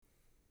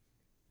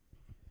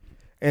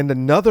And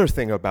another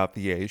thing about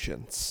the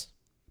Asians,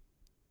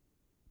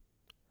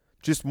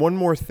 just one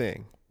more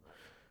thing.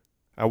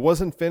 I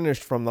wasn't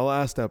finished from the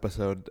last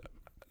episode,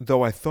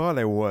 though I thought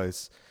I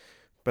was,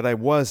 but I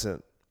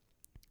wasn't.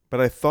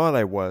 But I thought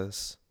I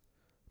was,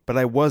 but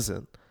I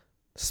wasn't.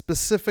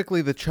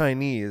 Specifically the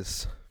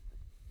Chinese.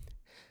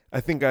 I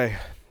think I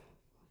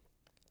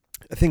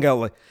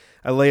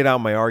laid out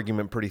my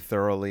argument pretty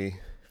thoroughly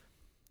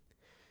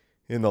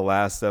in the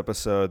last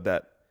episode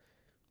that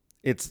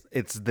it's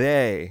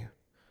they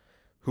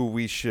who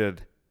we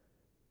should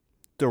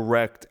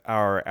direct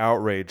our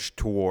outrage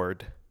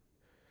toward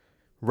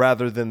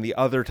rather than the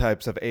other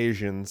types of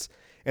Asians.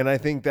 And I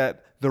think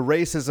that the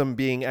racism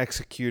being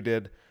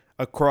executed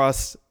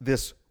across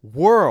this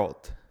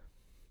world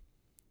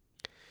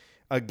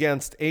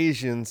against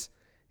Asians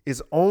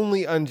is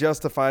only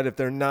unjustified if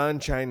they're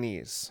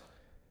non-Chinese.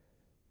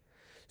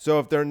 So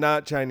if they're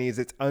not Chinese,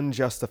 it's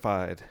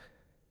unjustified.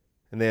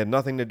 And they had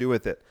nothing to do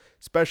with it.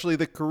 Especially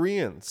the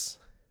Koreans.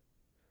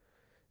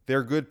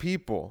 They're good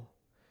people.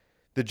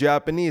 The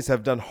Japanese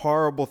have done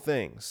horrible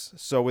things.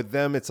 So with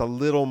them, it's a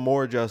little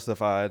more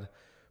justified,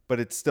 but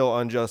it's still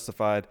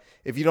unjustified.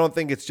 If you don't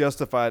think it's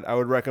justified, I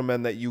would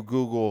recommend that you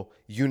Google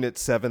Unit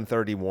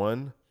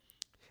 731,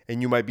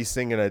 and you might be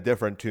singing a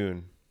different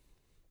tune.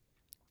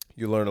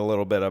 You learn a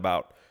little bit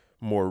about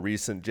more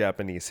recent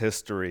Japanese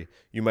history.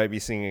 You might be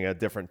singing a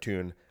different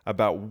tune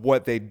about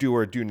what they do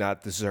or do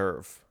not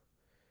deserve.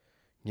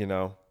 You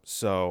know,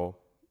 so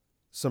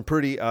some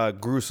pretty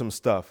gruesome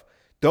stuff.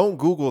 Don't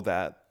Google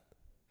that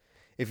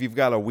if you've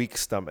got a weak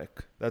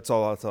stomach. That's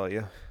all I'll tell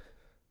you.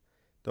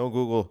 Don't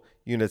Google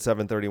Unit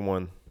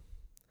 731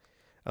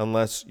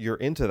 unless you're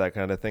into that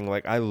kind of thing.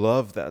 Like, I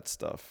love that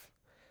stuff.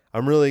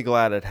 I'm really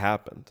glad it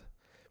happened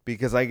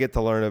because I get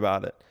to learn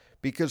about it.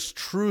 Because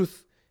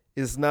truth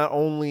is not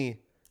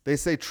only, they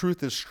say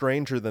truth is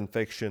stranger than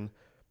fiction,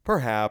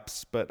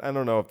 perhaps, but I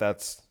don't know if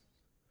that's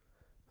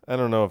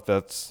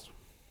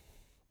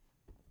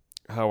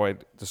how I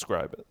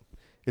describe it.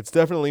 It's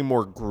definitely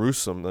more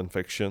gruesome than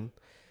fiction.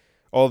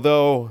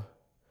 Although,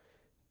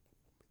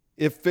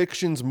 if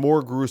fiction's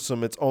more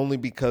gruesome, it's only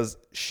because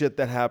shit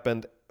that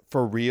happened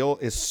for real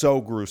is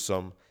so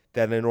gruesome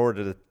that in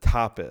order to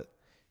top it,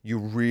 you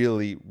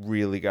really,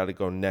 really got to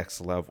go next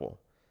level.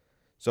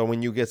 So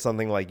when you get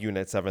something like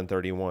Unit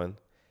 731,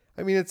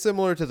 I mean, it's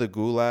similar to the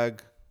Gulag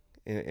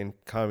in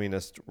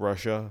communist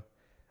Russia.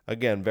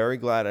 Again, very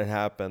glad it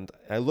happened.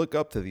 I look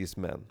up to these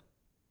men.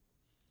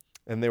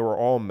 And they were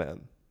all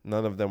men.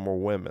 None of them were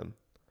women.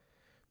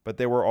 But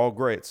they were all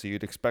great, so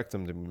you'd expect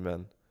them to be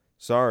men.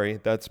 Sorry,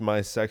 that's my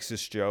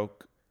sexist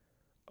joke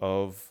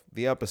of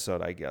the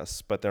episode, I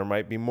guess. But there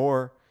might be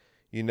more.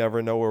 You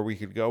never know where we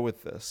could go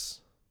with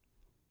this.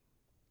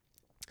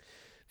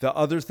 The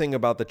other thing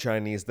about the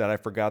Chinese that I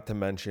forgot to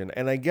mention,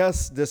 and I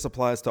guess this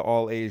applies to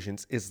all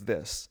Asians, is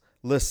this.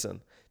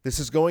 Listen, this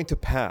is going to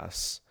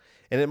pass.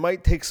 And it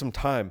might take some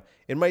time.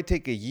 It might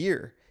take a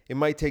year. It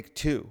might take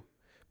 2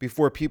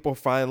 before people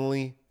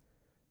finally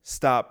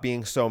stop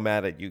being so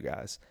mad at you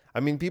guys. I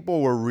mean,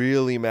 people were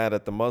really mad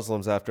at the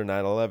Muslims after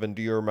 9/11.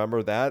 Do you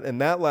remember that? And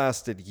that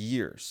lasted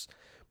years.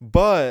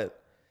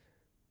 But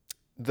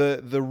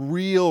the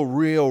real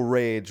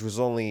rage was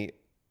only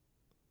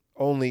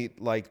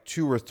like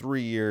 2 or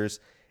 3 years.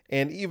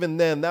 And even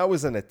then, that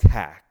was an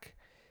attack.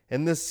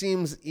 And this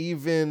seems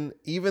even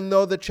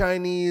though the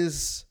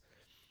Chinese,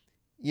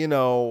 you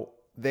know,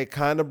 they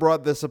kind of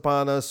brought this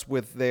upon us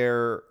with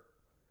their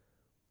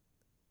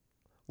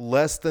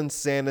less than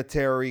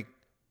sanitary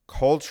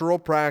cultural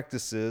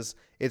practices,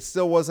 it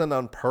still wasn't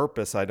on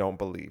purpose, I don't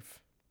believe.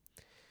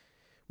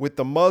 With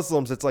the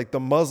Muslims, it's like the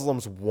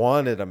Muslims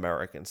wanted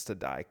Americans to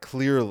die.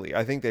 Clearly,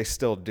 I think they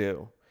still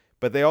do.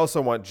 But they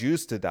also want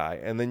Jews to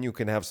die, and then you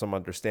can have some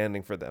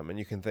understanding for them. And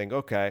you can think,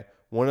 okay,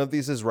 one of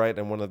these is right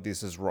and one of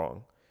these is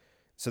wrong.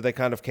 So they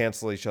kind of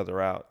cancel each other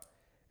out.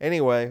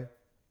 Anyway,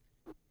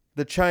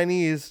 the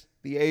Chinese,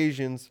 the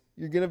Asians,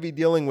 you're going to be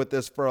dealing with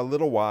this for a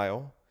little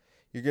while.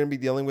 You're going to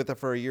be dealing with it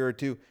for a year or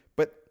 2.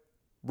 But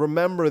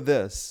remember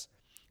this.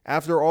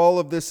 After all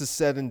of this is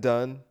said and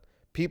done,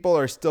 people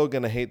are still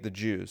going to hate the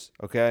Jews,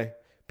 okay?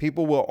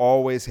 People will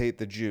always hate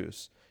the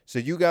Jews. So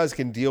you guys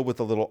can deal with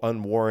a little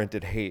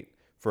unwarranted hate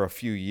for a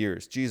few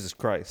years. Jesus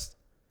Christ.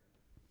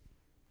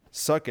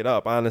 Suck it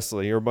up,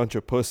 honestly. You're a bunch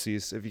of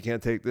pussies if you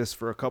can't take this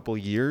for a couple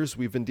years.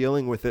 We've been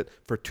dealing with it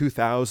for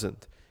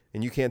 2000,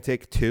 and you can't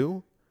take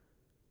 2?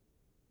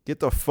 Get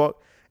the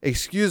fuck...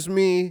 Excuse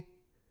me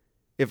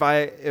if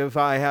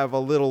I have a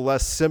little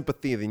less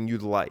sympathy than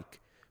you'd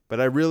like, but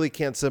I really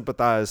can't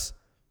sympathize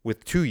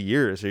with 2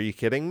 years. Are you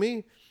kidding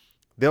me?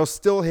 They'll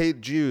still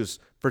hate Jews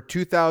for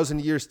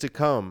 2,000 years to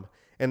come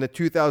and the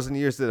 2,000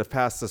 years that have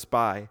passed us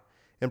by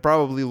and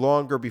probably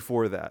longer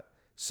before that.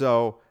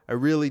 So I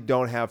really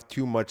don't have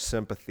too much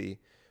sympathy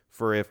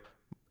for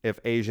if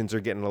Asians are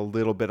getting a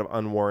little bit of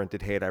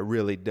unwarranted hate. I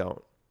really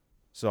don't.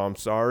 So I'm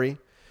sorry,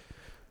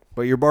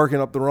 but you're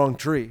barking up the wrong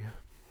tree.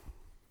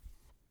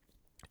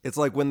 It's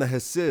like when the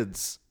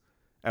Hasids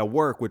at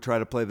work would try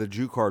to play the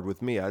Jew card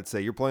with me. I'd say,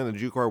 you're playing the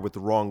Jew card with the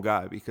wrong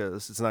guy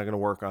because it's not going to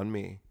work on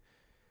me.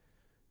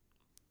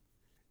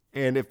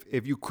 And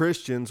if you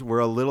Christians were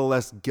a little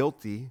less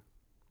guilty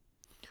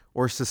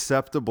or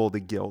susceptible to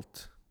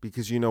guilt,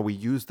 because we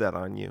use that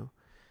on you,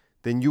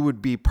 then you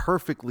would be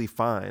perfectly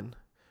fine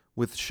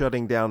with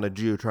shutting down a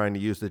Jew trying to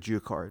use the Jew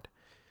card.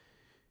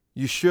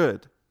 You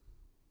should.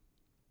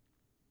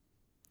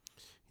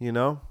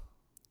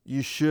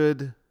 You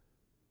should,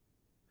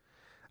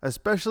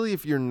 especially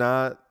if you're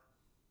not,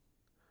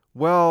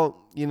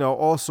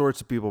 all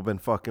sorts of people have been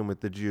fucking with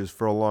the Jews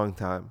for a long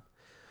time,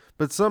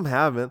 but some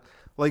haven't.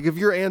 Like, if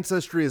your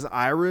ancestry is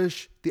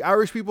Irish, the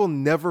Irish people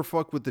never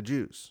fuck with the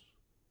Jews.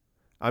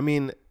 I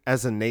mean,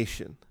 as a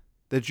nation,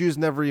 the Jews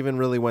never even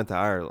really went to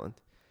Ireland.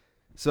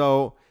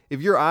 So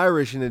if you're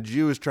Irish and a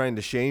Jew is trying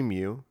to shame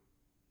you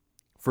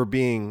for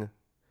being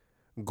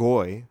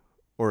goy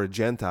or a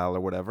Gentile or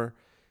whatever,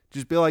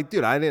 just be like,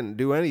 dude, I didn't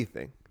do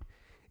anything.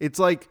 It's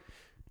like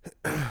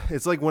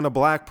when a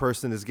black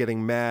person is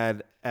getting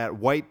mad at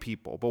white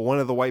people, but one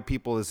of the white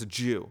people is a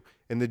Jew,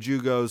 and the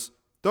Jew goes,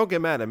 don't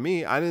get mad at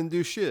me, I didn't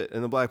do shit.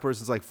 And the black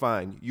person's like,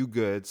 fine, you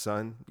good,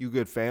 son, you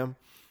good, fam.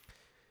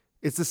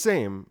 It's the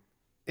same.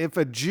 If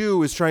a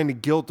Jew is trying to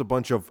guilt a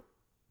bunch of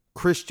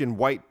Christian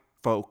white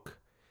folk,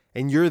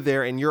 and you're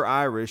there and you're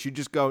Irish, you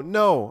just go,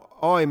 no,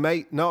 oi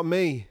mate, not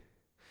me.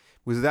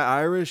 Was that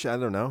Irish? I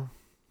don't know.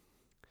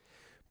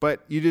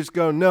 But you just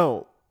go,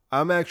 no,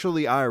 I'm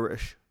actually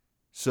Irish,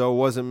 so it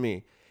wasn't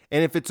me.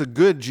 And if it's a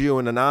good Jew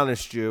and an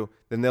honest Jew,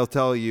 then they'll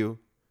tell you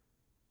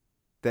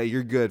that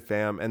you're good,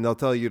 fam, and they'll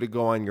tell you to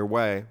go on your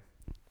way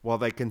while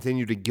they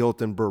continue to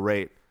guilt and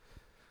berate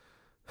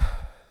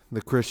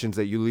the Christians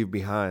that you leave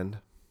behind.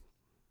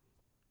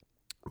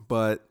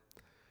 But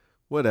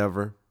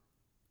whatever.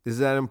 Is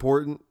that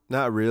important?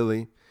 Not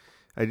really.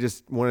 I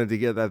just wanted to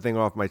get that thing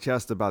off my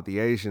chest about the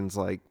Asians.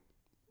 Like,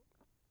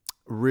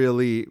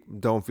 really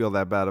don't feel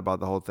that bad about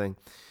the whole thing.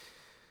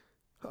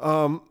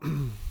 I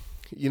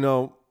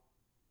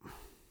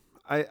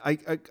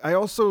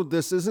also,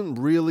 this isn't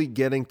really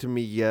getting to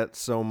me yet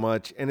so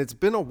much, and it's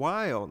been a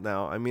while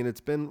now. I mean,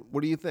 it's been,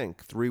 what do you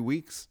think, 3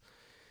 weeks?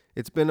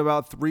 It's been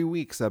about 3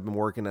 weeks I've been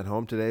working at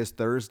home. Today is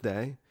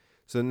Thursday.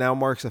 So now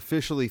marks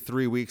officially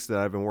 3 weeks that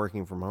I've been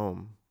working from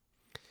home.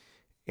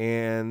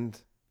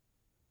 And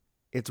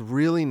it's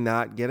really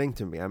not getting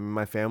to me. I mean,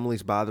 my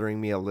family's bothering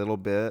me a little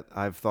bit.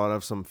 I've thought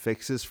of some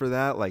fixes for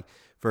that. Like,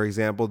 for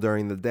example,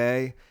 during the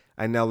day,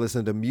 I now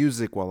listen to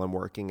music while I'm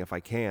working if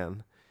I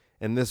can.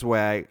 And this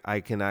way I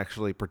can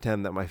actually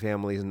pretend that my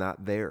family is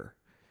not there.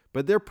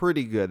 But they're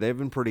pretty good. They've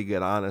been pretty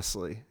good,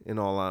 honestly, in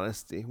all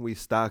honesty. We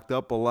stocked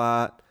up a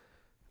lot.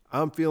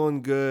 I'm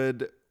feeling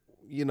good.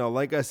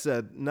 Like I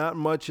said, not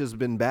much has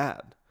been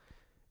bad.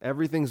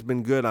 Everything's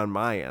been good on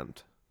my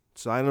end.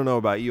 So I don't know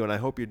about you, and I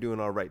hope you're doing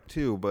all right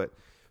too. But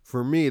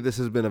for me, this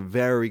has been a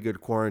very good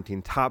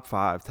quarantine. Top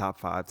five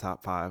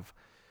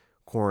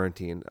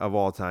quarantine of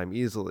all time,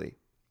 easily.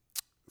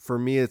 For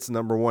me, it's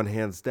number one,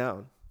 hands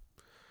down.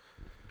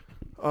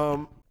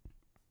 I'll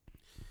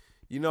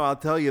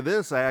tell you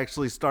this. I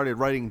actually started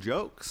writing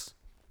jokes.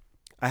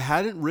 I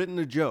hadn't written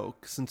a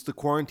joke since the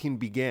quarantine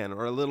began,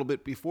 or a little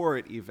bit before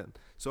it even.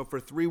 So for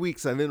 3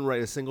 weeks, I didn't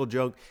write a single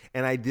joke,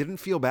 and I didn't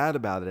feel bad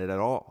about it at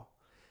all.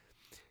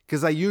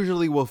 Because I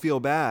usually will feel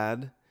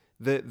bad.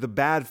 The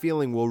bad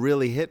feeling will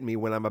really hit me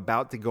when I'm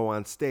about to go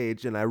on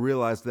stage and I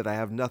realize that I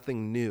have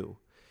nothing new.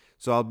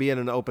 So I'll be at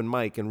an open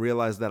mic and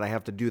realize that I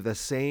have to do the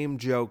same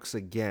jokes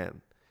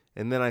again.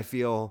 And then I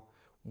feel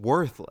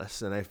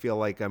worthless and I feel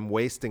like I'm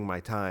wasting my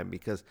time,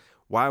 because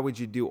why would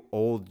you do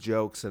old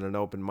jokes in an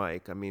open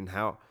mic? I mean,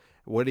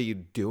 what are you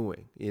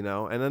doing? And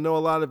I know a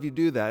lot of you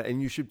do that,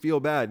 and you should feel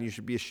bad and you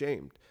should be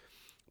ashamed.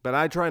 But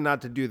I try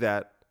not to do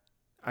that.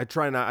 I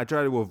try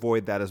to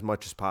avoid that as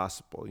much as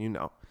possible,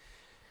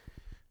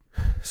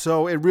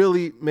 So it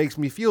really makes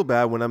me feel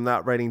bad when I'm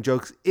not writing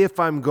jokes if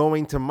I'm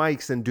going to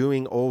mics and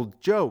doing old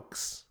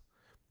jokes.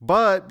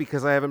 But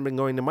because I haven't been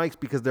going to mics,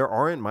 because there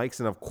aren't mics,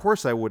 and of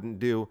course I wouldn't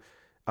do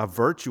a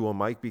virtual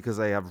mic because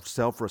I have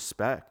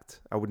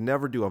self-respect. I would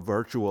never do a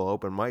virtual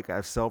open mic. I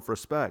have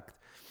self-respect.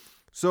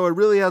 So it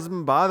really hasn't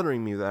been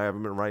bothering me that I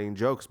haven't been writing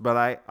jokes,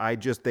 but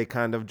they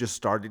kind of just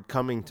started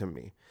coming to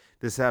me.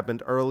 This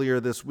happened earlier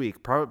this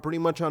week, pretty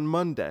much on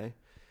Monday.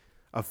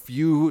 A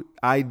few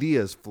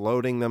ideas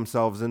floating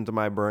themselves into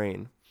my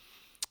brain.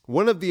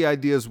 One of the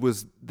ideas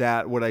was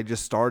that what I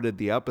just started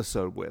the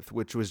episode with,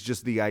 which was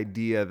just the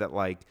idea that,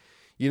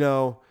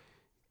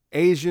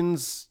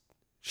 Asians,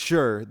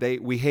 sure,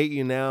 we hate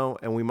you now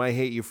and we might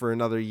hate you for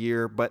another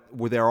year, but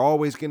they're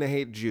always going to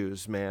hate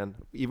Jews, man.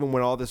 Even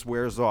when all this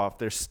wears off,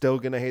 they're still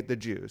going to hate the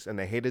Jews, and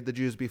they hated the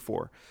Jews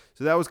before.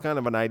 So that was kind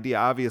of an idea.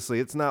 Obviously,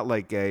 it's not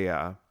like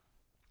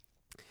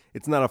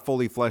it's not a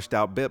fully fleshed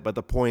out bit, but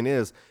the point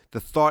is, the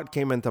thought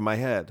came into my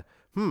head.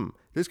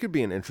 This could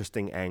be an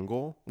interesting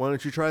angle. Why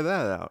don't you try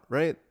that out,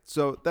 right?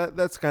 So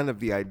that's kind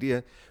of the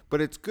idea. But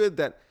it's good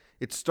that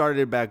it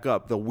started back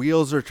up. The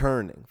wheels are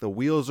turning.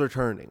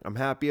 I'm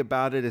happy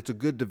about it. It's a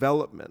good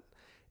development.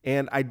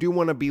 And I do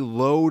want to be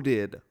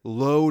loaded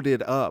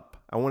up.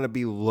 I want to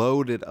be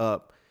loaded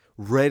up,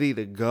 ready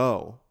to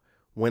go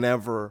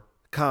whenever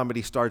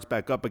comedy starts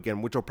back up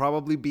again, which will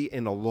probably be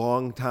in a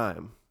long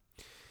time.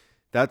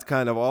 That's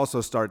kind of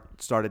also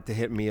started to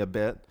hit me a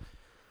bit.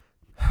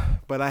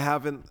 But I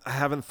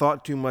haven't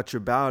thought too much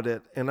about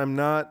it, and I'm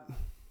not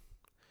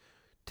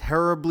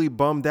terribly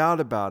bummed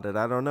out about it.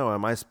 I don't know.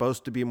 Am I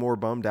supposed to be more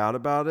bummed out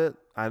about it?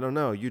 I don't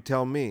know. You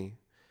tell me.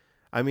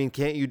 I mean,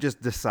 can't you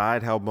just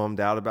decide how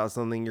bummed out about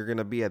something you're going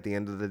to be at the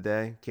end of the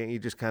day? Can't you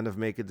just kind of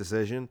make a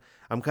decision?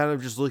 I'm kind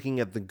of just looking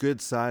at the good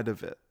side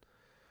of it.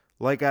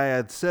 Like I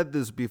had said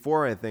this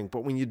before, I think,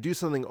 but when you do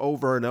something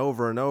over and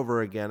over and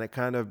over again, it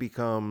kind of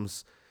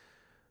becomes,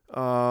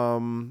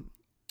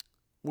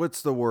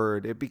 what's the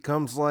word? It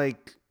becomes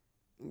like,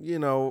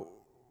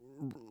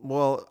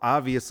 well,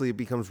 obviously it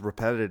becomes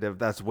repetitive.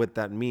 That's what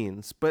that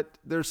means. But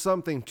there's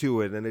something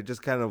to it, and it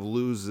just kind of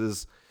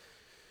loses.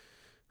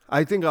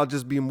 I think I'll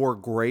just be more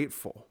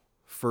grateful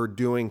for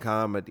doing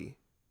comedy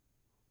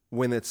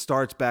when it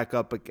starts back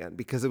up again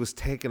because it was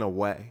taken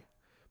away.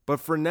 But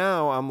for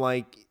now, I'm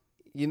like,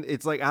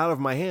 it's like out of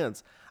my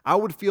hands. I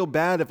would feel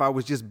bad if I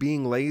was just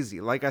being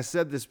lazy. Like I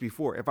said this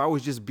before, if I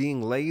was just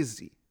being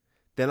lazy,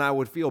 then I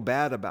would feel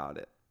bad about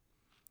it.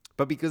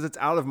 But because it's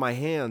out of my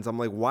hands, I'm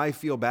like, why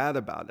feel bad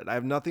about it? I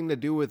have nothing to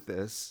do with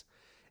this.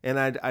 And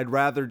I'd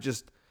rather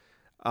just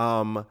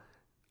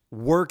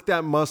work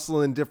that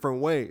muscle in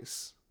different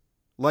ways.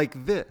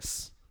 Like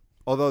this.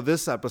 Although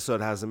this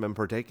episode hasn't been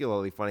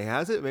particularly funny.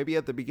 Has it? Maybe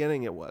at the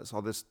beginning it was. Oh,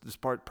 this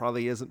part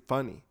probably isn't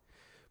funny.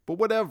 But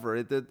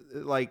whatever.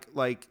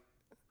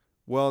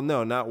 Well,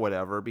 no, not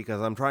whatever,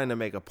 because I'm trying to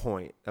make a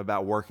point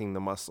about working the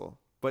muscle.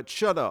 But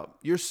shut up.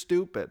 You're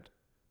stupid.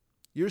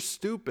 You're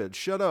stupid.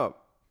 Shut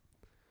up.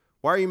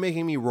 Why are you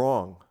making me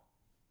wrong?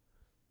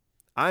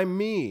 I'm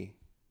me.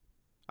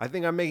 I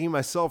think I'm making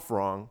myself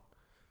wrong,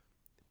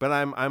 but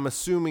I'm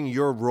assuming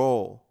your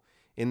role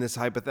in this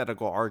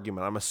hypothetical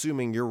argument. I'm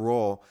assuming your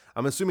role.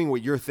 I'm assuming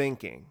what you're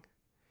thinking.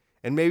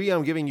 And maybe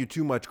I'm giving you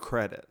too much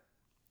credit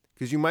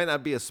because you might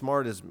not be as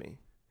smart as me.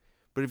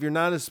 But if you're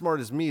not as smart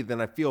as me, then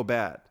I feel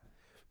bad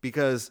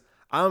because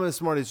I'm as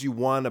smart as you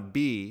want to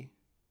be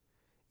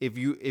if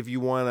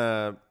you want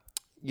to,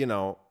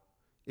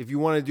 if you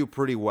want to do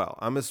pretty well.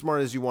 I'm as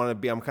smart as you want to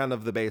be. I'm kind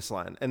of the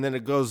baseline. And then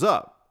it goes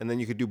up. And then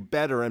you could do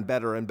better and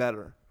better and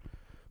better.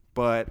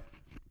 But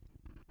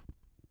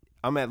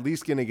I'm at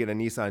least going to get a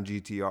Nissan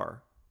GTR.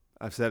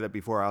 I've said it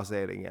before. I'll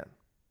say it again.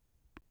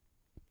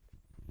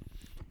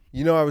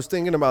 I was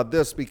thinking about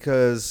this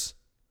because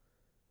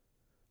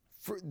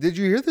did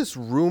you hear this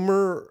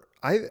rumor?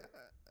 I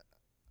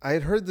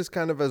had heard this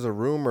kind of as a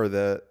rumor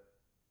that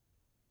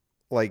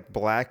like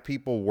black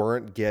people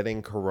weren't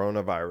getting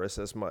coronavirus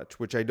as much,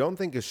 which I don't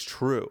think is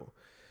true.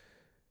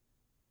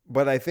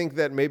 But I think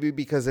that maybe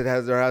because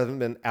there hasn't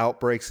been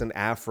outbreaks in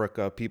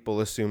Africa, people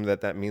assume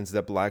that means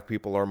that black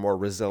people are more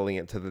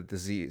resilient to the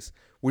disease,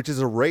 which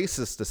is a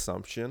racist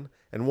assumption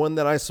and one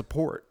that I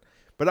support.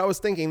 But I was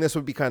thinking this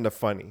would be kind of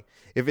funny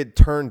if it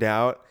turned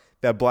out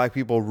that black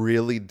people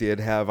really did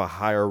have a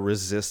higher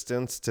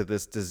resistance to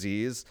this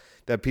disease,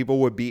 that people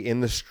would be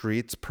in the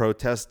streets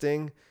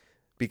protesting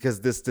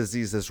because this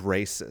disease is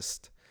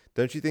racist.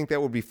 Don't you think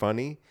that would be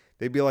funny?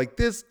 They'd be like,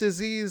 this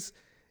disease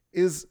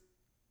is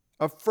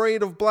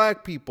afraid of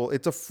black people.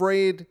 It's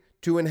afraid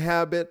to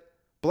inhabit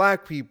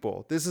black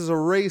people. This is a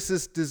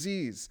racist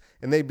disease.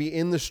 And they'd be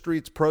in the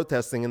streets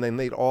protesting, and then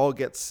they'd all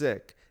get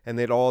sick and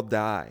they'd all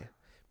die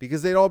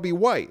because they'd all be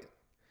white.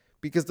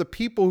 Because the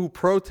people who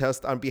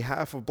protest on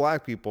behalf of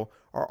black people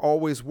are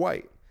always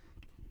white.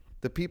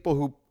 The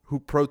people who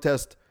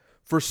protest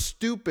for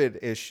stupid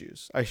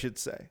issues, I should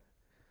say.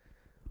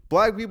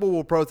 Black people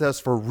will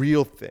protest for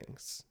real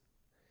things,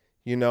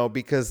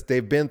 because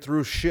they've been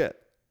through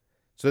shit.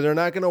 So they're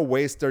not going to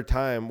waste their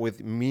time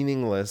with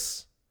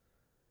meaningless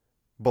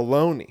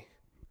baloney.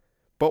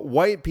 But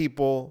white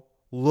people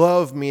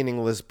love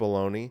meaningless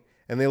baloney,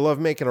 and they love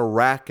making a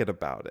racket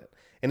about it.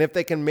 And if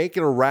they can make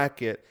it a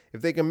racket,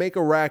 if they can make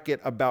a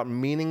racket about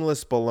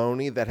meaningless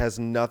baloney that has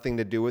nothing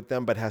to do with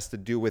them, but has to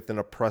do with an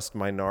oppressed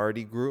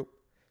minority group,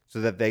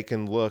 so that they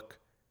can look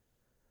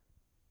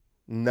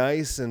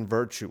nice and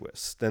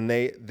virtuous, then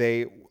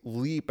they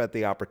leap at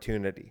the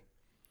opportunity.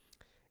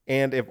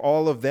 And if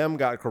all of them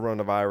got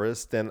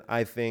coronavirus, then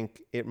I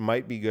think it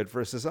might be good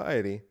for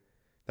society.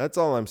 That's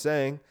all I'm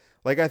saying.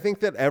 Like, I think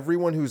that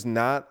everyone who's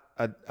not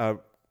a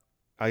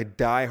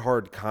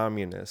diehard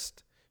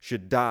communist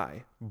should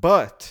die.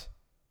 But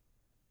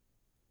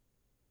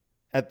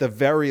at the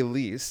very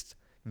least,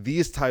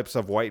 these types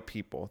of white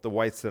people, the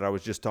whites that I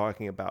was just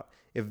talking about,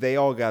 if they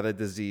all got a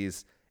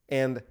disease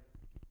and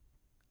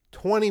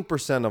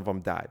 20% of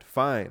them died,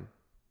 fine.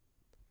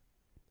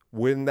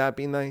 Wouldn't that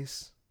be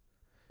nice?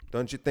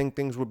 Don't you think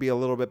things would be a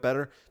little bit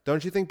better?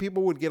 Don't you think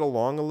people would get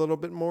along a little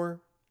bit more?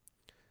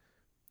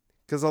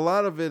 Because a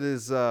lot of it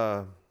is,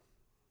 this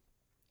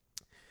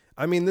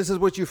is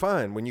what you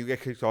find when you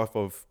get kicked off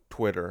of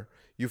Twitter.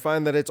 You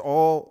find that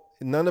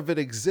none of it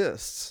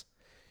exists.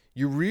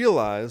 You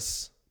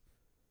realize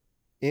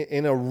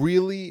in a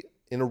really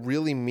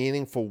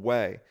meaningful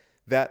way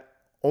that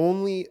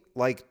only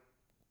like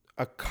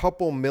a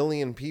couple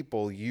million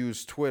people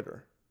use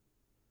Twitter.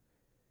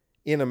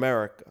 in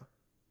America.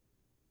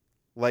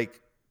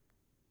 Like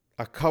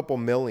a couple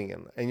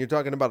million. And you're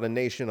talking about a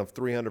nation of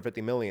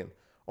 350 million.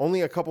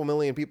 Only a couple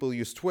million people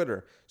use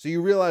Twitter. So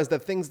you realize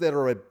that things that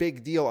are a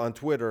big deal on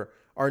Twitter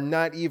are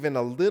not even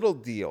a little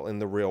deal in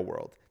the real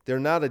world. They're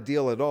not a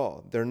deal at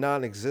all. They're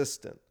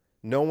non-existent.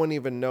 No one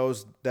even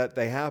knows that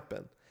they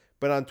happen.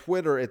 But on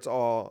Twitter, it's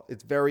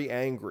very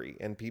angry.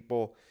 And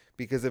people,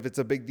 because if it's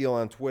a big deal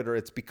on Twitter,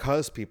 it's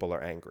because people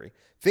are angry.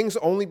 Things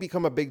only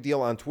become a big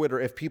deal on Twitter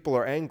if people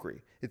are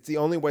angry. It's the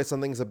only way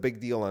something's a big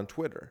deal on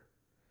Twitter.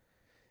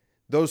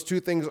 Those two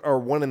things are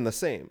one and the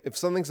same. If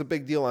something's a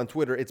big deal on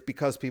Twitter, it's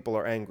because people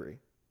are angry.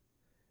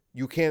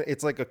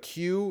 It's like a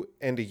Q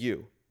and a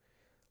U.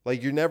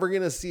 Like you're never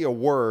going to see a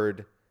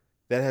word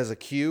that has a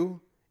Q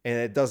and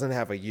it doesn't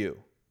have a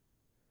U,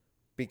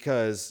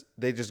 because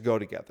they just go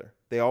together.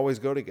 They always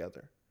go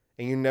together.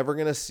 And you're never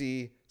going to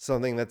see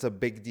something that's a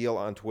big deal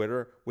on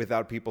Twitter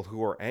without people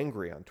who are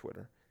angry on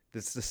Twitter.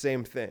 It's the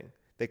same thing.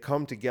 They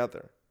come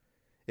together.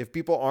 If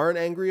people aren't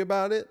angry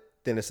about it,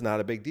 then it's not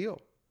a big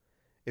deal.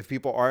 If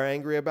people are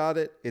angry about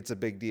it, it's a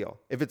big deal.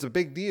 If it's a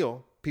big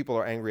deal, people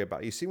are angry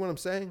about it. You see what I'm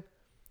saying?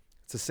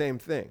 It's the same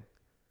thing.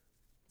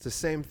 It's the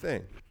same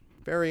thing.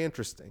 Very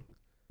interesting.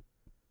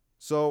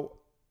 So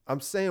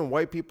I'm saying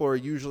white people are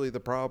usually the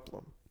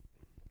problem.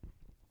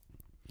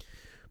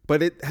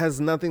 But it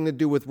has nothing to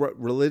do with what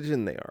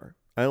religion they are.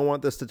 I don't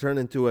want this to turn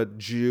into a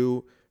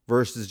Jew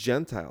versus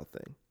Gentile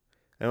thing.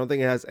 I don't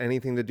think it has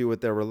anything to do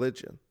with their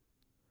religion.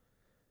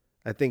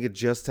 I think it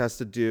just has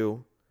to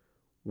do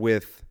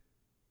with,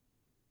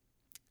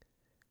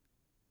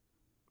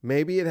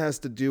 maybe it has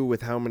to do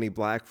with how many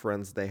black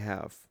friends they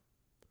have.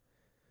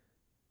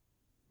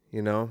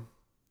 You know?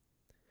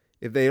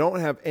 If they don't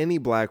have any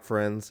black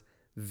friends,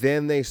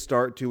 then they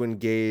start to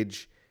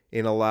engage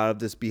in a lot of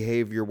this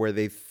behavior where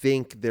they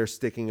think they're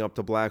sticking up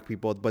to black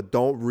people, but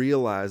don't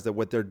realize that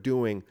what they're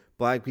doing,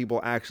 black people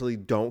actually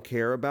don't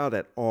care about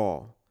at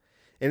all.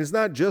 And it's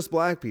not just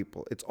black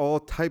people. It's all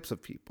types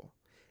of people.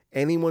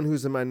 Anyone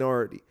who's a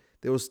minority.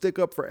 They will stick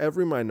up for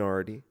every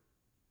minority,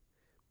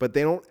 but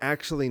they don't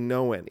actually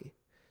know any.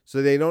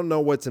 So they don't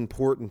know what's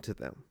important to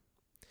them.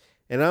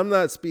 And I'm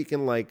not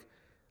speaking like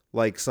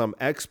some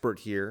expert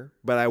here,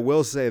 but I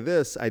will say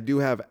this. I do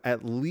have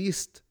at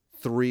least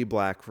 3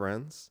 black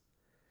friends,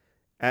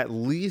 at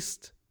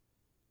least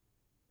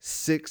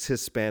 6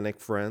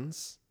 Hispanic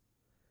friends.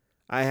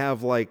 I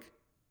have like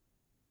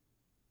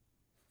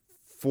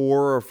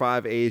 4 or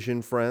 5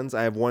 Asian friends.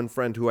 I have one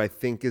friend who I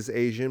think is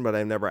Asian, but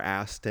I've never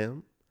asked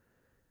him.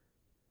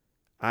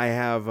 I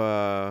have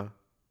a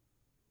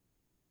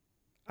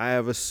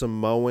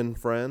Samoan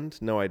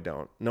friend. No, I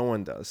don't. No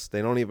one does.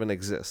 They don't even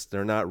exist.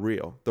 They're not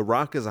real. The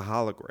Rock is a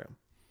hologram.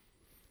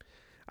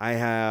 I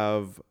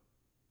have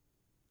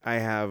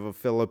a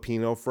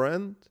Filipino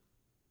friend.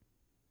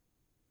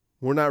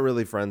 We're not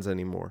really friends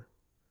anymore.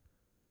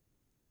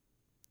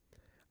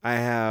 I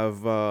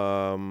have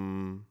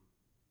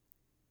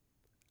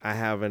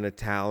an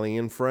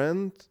Italian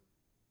friend.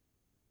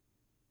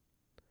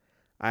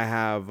 I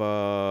have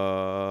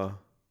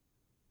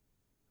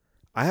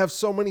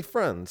so many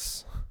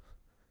friends.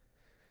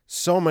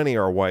 So many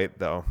are white,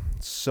 though.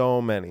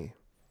 So many.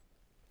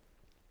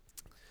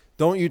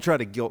 Don't you try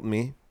to guilt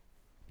me.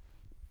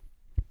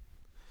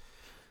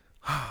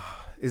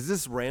 Is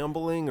this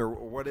rambling, or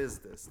what is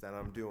this that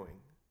I'm doing?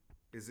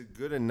 Is it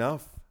good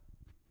enough?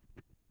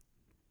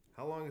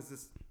 How long is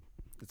this?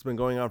 It's been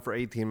going on for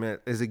 18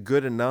 minutes. Is it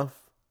good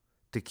enough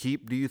to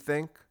keep, do you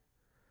think?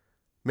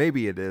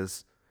 Maybe it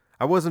is.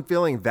 I wasn't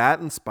feeling that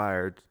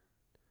inspired,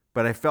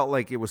 but I felt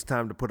like it was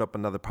time to put up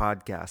another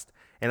podcast.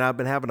 And I've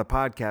been having a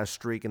podcast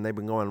streak, and they've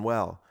been going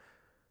well.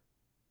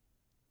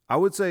 I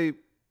would say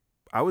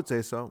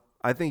so.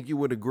 I think you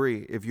would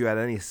agree if you had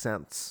any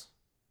sense.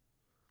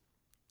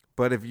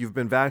 But if you've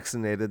been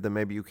vaccinated, then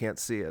maybe you can't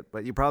see it.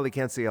 But you probably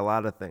can't see a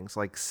lot of things,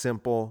 like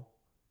simple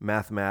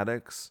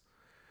mathematics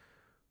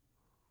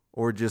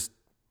or just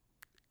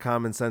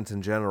common sense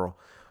in general.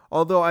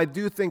 Although I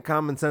do think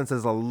common sense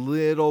is a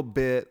little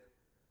bit,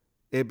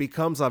 it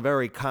becomes a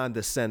very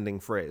condescending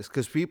phrase,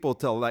 because people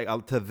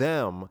to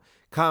them,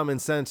 common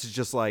sense is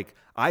just like,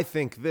 I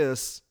think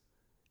this,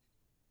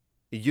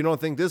 you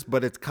don't think this,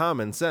 but it's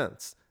common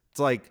sense. It's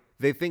like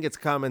they think it's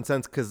common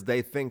sense because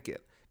they think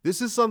it. This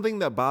is something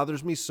that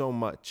bothers me so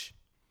much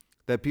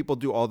that people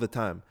do all the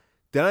time.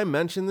 Did I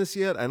mention this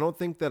yet? I don't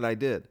think that I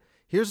did.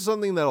 Here's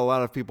something that a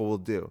lot of people will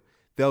do.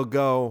 They'll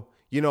go,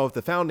 if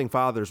the founding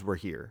fathers were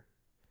here,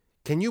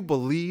 can you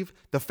believe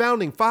the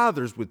founding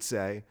fathers would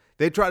say,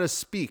 they try to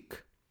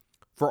speak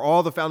for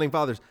all the founding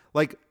fathers.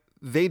 Like,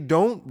 they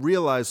don't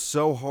realize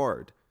so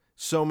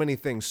many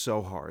things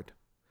so hard.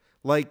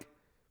 Like,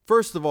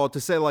 first of all,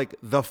 to say like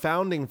the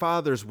founding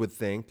fathers would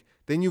think,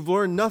 then you've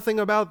learned nothing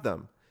about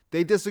them.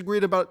 They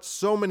disagreed about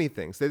so many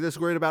things. They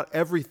disagreed about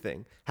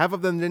everything. Half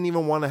of them didn't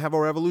even want to have a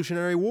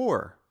Revolutionary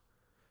War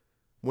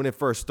when it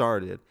first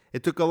started.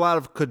 It took a lot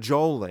of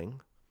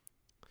cajoling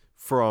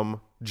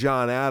from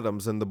John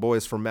Adams and the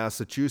boys from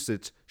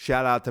Massachusetts.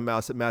 Shout out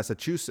to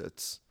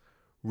Massachusetts.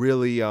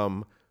 Really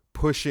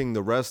pushing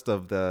the rest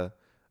of the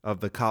of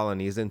the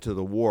colonies into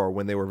the war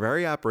when they were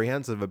very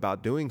apprehensive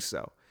about doing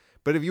so.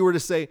 But if you were to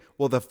say,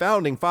 well, the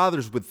founding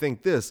fathers would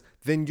think this,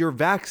 then you're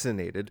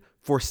vaccinated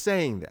for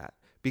saying that,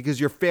 because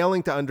you're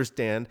failing to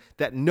understand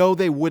that no,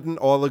 they wouldn't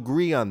all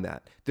agree on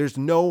that. There's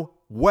no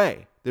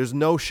way. There's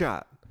no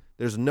shot.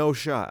 There's no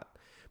shot.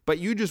 But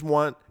you just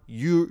want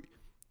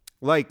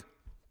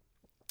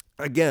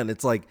again,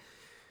 it's like,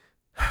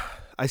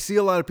 I see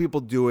a lot of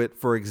people do it,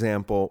 for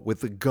example,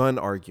 with the gun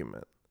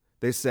argument.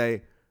 They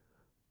say,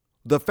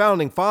 the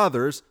founding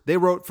fathers, they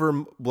wrote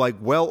for like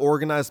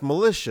well-organized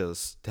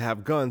militias to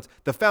have guns.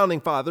 The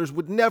founding fathers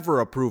would never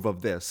approve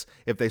of this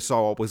if they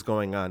saw what was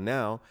going on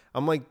now.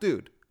 I'm like,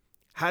 dude,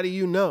 how do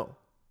you know?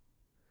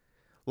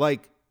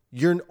 Like,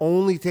 you're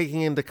only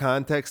taking into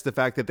context the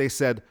fact that they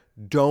said,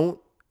 don't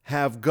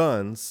have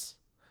guns.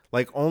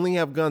 Like, only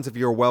have guns if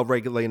you're a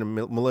well-regulated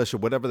militia,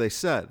 whatever they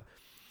said.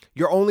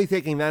 You're only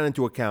taking that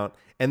into account,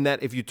 and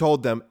that if you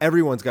told them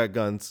everyone's got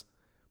guns,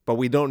 but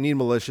we don't need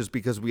militias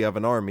because we have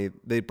an army,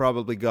 they'd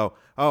probably go,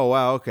 oh,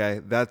 wow, okay,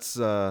 that's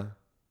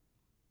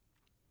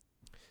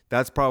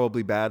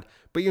probably bad.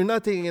 But you're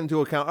not taking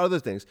into account other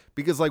things.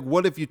 Because, like,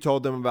 what if you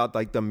told them about,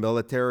 like, the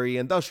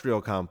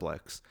military-industrial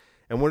complex?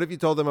 And what if you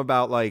told them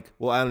about, like,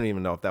 well, I don't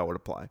even know if that would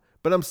apply.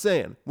 But I'm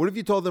saying, what if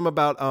you told them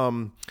about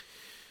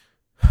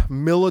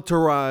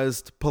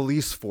militarized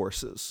police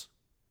forces,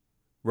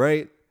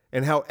 right?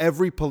 And how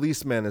every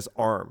policeman is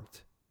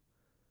armed,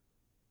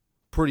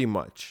 pretty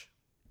much,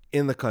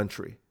 in the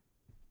country.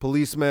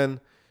 Policemen,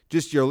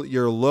 just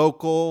your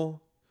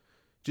local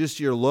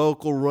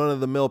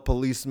run-of-the-mill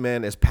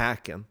policeman is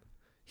packing.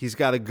 He's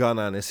got a gun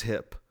on his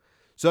hip.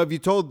 So if you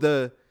told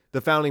the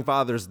founding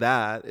fathers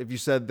that, if you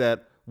said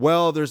that,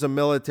 well, there's a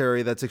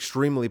military that's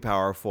extremely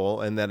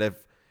powerful, and that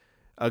if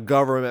a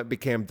government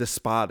became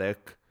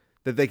despotic,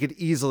 that they could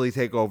easily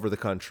take over the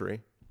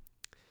country.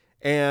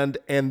 And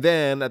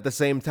then at the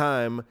same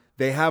time,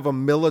 they have a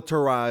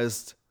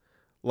militarized,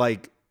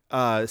 like,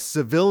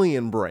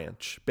 civilian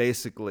branch,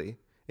 basically,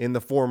 in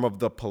the form of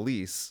the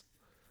police,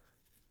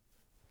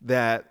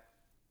 that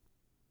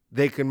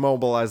they can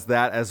mobilize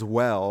that as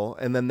well.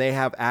 And then they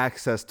have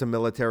access to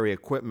military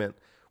equipment,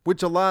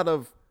 which a lot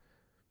of,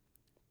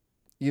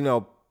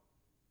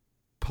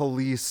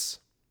 police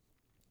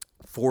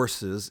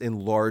forces in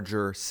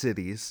larger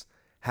cities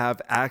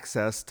have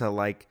access to.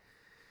 Like,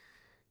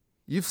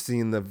 you've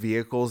seen the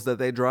vehicles that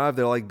they drive.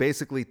 They're like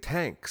basically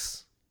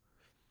tanks.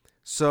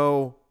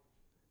 So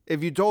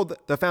if you told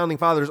the founding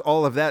fathers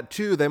all of that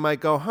too, they might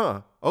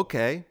go,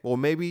 okay, well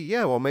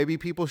maybe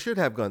people should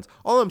have guns.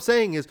 All I'm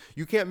saying is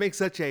you can't make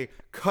such a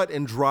cut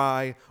and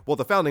dry, well,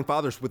 the founding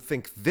fathers would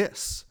think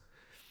this.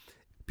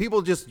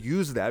 People just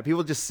use that.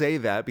 People just say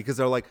that because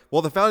they're like,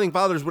 well, the founding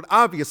fathers would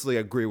obviously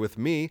agree with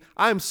me.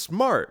 I'm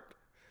smart.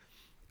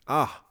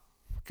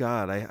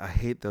 God, I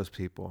hate those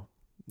people.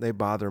 They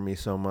bother me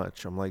so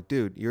much. I'm like,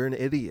 dude, you're an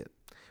idiot.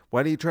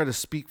 Why do you try to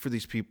speak for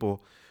these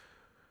people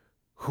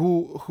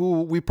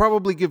who we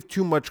probably give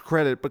too much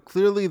credit, but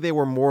clearly they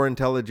were more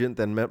intelligent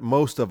than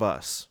most of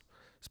us,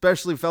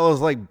 especially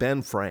fellows like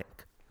Ben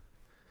Frank.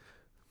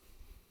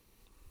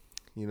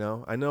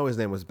 I know his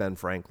name was Ben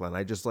Franklin.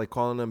 I just like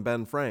calling him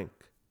Ben Frank.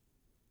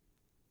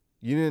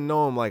 You didn't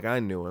know him like I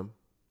knew him.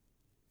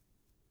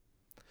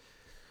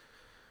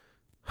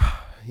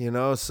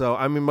 So,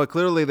 but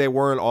clearly they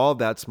weren't all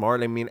that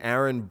smart.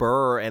 Aaron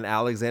Burr and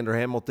Alexander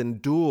Hamilton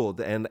dueled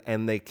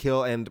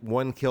and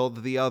one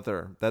killed the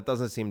other. That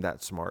doesn't seem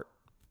that smart.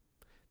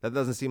 That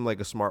doesn't seem like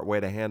a smart way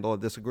to handle a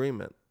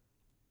disagreement.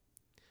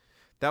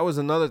 That was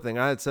another thing.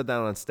 I had said that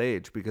on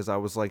stage because I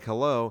was like,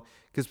 hello,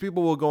 because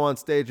people will go on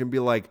stage and be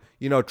like,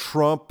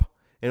 Trump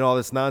and all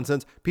this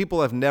nonsense.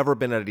 People have never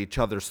been at each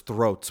other's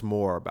throats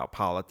more about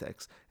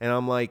politics. And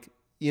I'm like,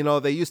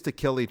 they used to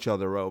kill each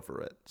other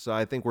over it. So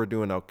I think we're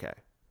doing okay.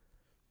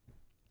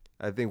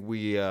 I think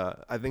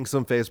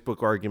some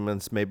Facebook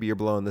arguments, maybe you're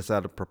blowing this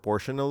out of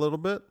proportion a little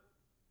bit.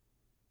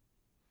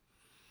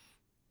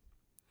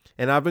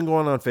 And I've been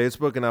going on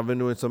Facebook and I've been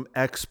doing some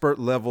expert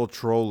level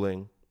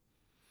trolling.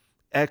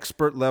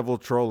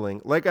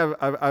 Like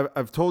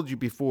I've told you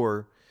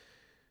before,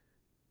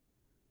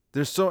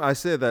 I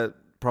say that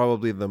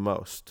probably the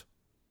most.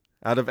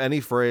 Out of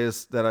any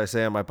phrase that I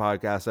say on my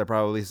podcast, I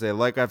probably say,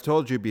 like I've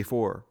told you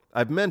before.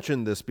 I've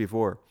mentioned this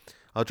before.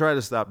 I'll try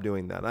to stop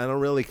doing that. I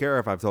don't really care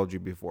if I've told you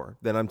before.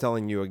 Then I'm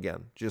telling you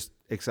again. Just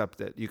accept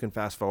it. You can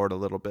fast forward a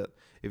little bit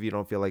if you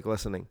don't feel like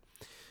listening.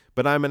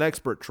 But I'm an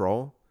expert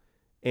troll,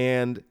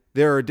 and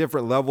there are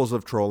different levels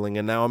of trolling,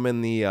 and now I'm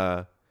in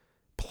the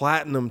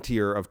platinum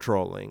tier of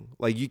trolling.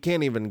 Like, you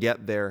can't even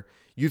get there.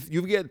 You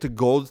get to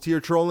gold tier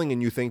trolling,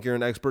 and you think you're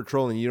an expert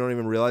troll, and you don't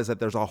even realize that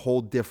there's a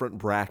whole different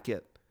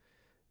bracket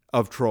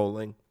of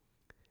trolling.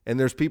 And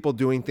there's people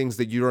doing things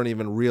that you don't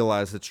even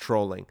realize it's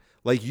trolling.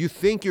 Like, you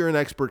think you're an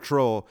expert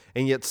troll,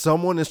 and yet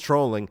someone is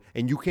trolling,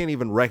 and you can't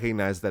even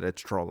recognize that it's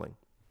trolling.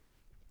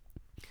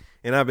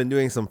 And I've been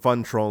doing some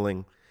fun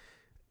trolling.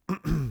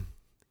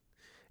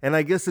 And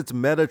I guess it's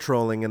meta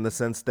trolling in the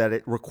sense that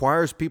it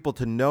requires people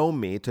to know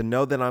me, to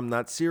know that I'm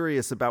not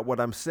serious about what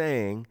I'm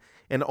saying,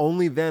 And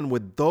only then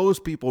would those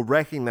people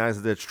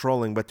recognize that it's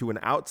trolling, but to an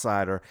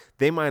outsider,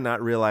 they might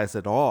not realize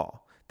at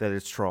all that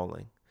it's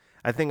trolling.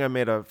 I think I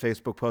made a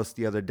Facebook post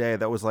the other day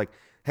that was like,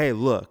 hey,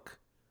 look,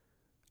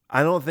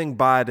 I don't think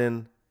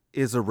Biden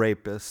is a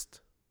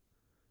rapist,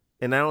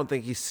 and I don't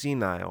think he's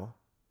senile,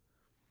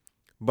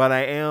 but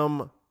I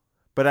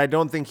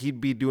don't think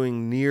he'd be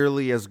doing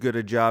nearly as good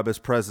a job as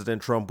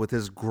President Trump with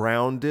his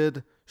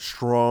grounded,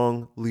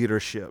 strong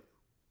leadership.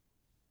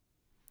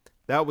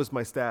 That was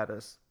my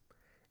status.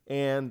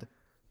 And,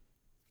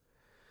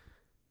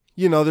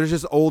 there's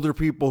just older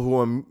people who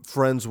I'm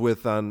friends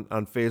with on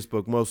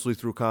Facebook, mostly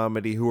through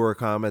comedy, who are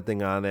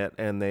commenting on it,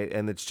 and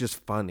it's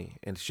just funny.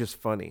 And it's just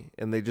funny.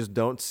 And they just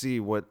don't see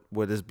what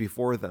is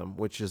before them,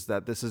 which is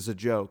that this is a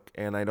joke,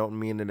 and I don't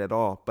mean it at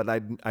all. But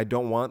I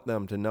don't want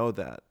them to know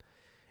that.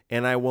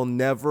 And I will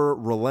never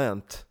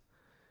relent.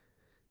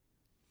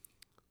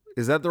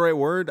 Is that the right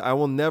word? I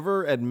will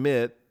never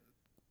admit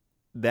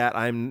that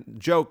I'm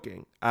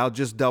joking. I'll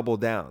just double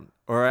down.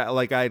 Or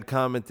like I had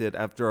commented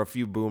after a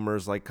few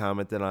boomers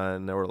commented on it,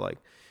 and they were like,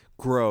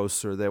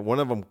 gross. Or that one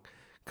of them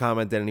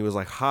commented and he was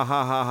like, ha,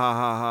 ha, ha, ha,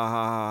 ha, ha, ha,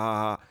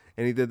 ha, ha.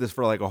 And he did this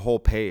for like a whole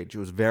page. It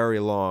was very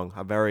long,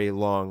 a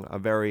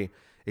very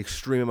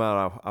extreme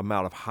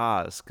amount of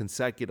ha's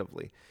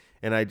consecutively.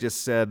 And I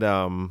just said,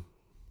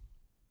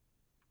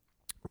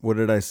 what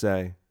did I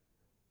say?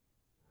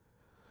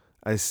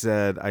 I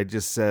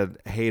just said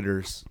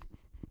haters.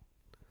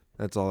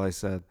 That's all I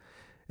said.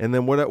 And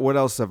then what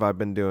else have I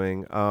been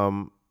doing?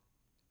 I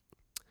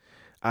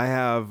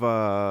have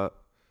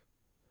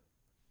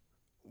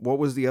what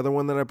was the other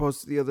one that I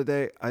posted the other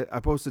day? I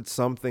posted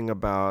something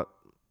about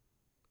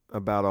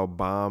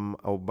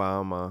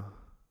Obama.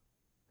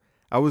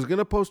 I was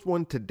gonna post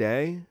one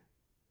today.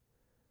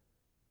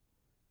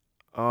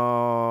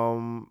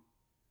 Oh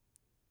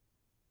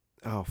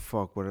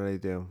fuck, what did I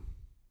do?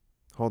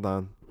 Hold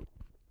on.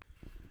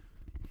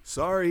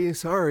 Sorry.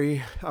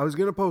 I was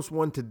going to post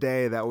one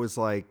today that was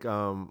like,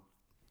 I'm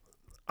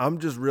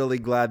just really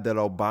glad that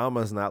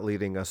Obama's not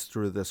leading us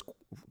through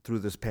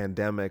this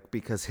pandemic,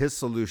 because his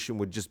solution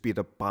would just be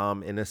to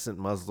bomb innocent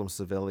Muslim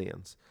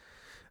civilians.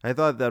 I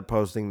thought that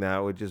posting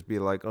that would just be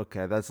like,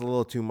 okay, that's a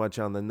little too much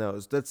on the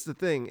nose. That's the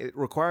thing. It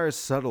requires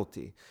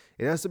subtlety.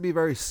 It has to be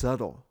very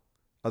subtle.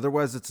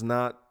 Otherwise, it's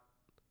not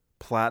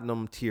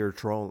platinum tier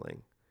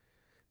trolling.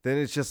 Then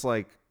it's just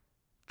like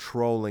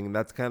trolling.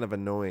 That's kind of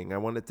annoying. I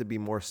want it to be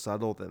more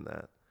subtle than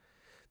that.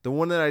 The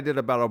one that I did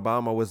about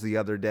Obama was the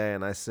other day,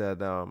 and I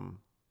said,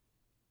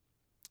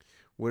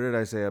 what did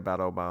I say about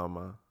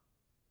Obama?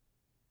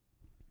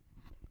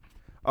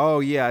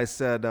 Oh yeah, I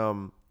said,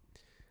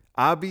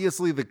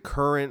 obviously the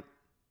current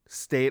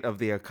state of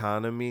the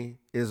economy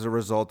is a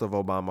result of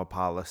Obama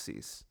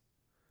policies.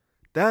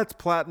 That's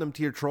platinum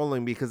tier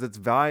trolling, because it's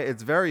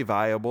very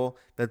viable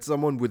that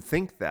someone would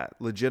think that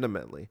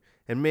legitimately.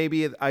 And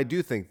maybe I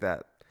do think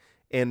that.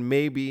 And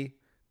maybe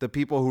the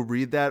people who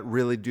read that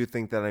really do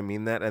think that I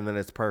mean that, and then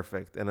it's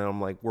perfect. And then I'm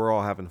like, we're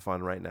all having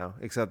fun right now,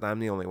 except I'm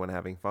the only one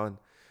having fun.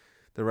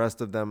 The rest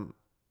of them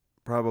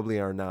probably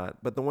are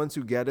not. But the ones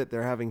who get it,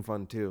 they're having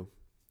fun too.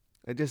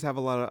 I just have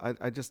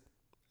I just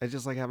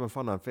like having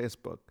fun on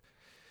Facebook.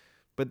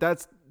 But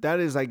that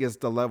is, I guess,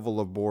 the level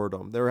of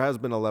boredom. There has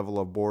been a level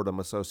of boredom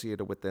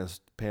associated with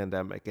this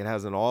pandemic. It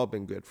hasn't all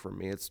been good for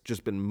me. It's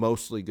just been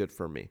mostly good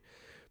for me.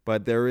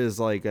 But there is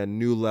like a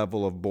new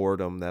level of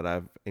boredom that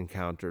I've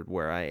encountered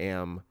where I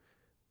am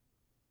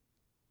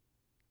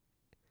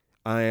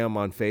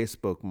on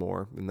Facebook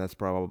more, and that's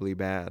probably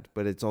bad.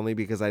 But it's only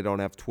because I don't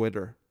have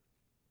Twitter.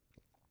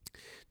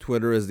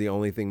 Twitter is the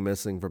only thing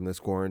missing from this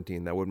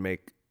quarantine that would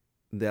make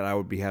that I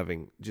would be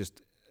having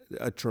just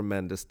a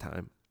tremendous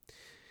time.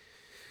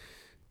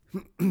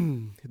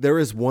 There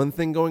is one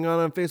thing going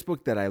on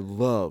Facebook that I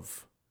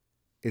love.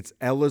 It's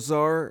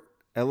Eleazar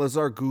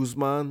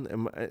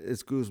Guzman.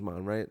 It's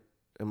Guzman, right?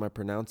 Am I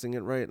pronouncing it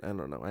right? I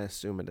don't know. I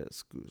assume it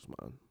is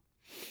Guzman.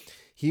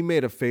 He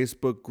made a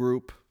Facebook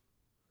group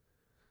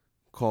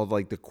called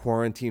like the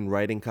Quarantine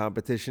Writing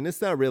Competition.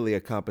 It's not really a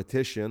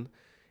competition.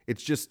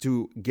 It's just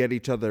to get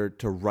each other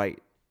to write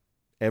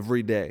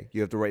every day.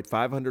 You have to write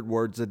 500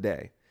 words a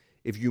day.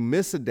 If you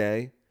miss a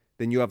day,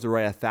 then you have to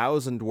write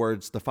 1,000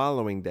 words the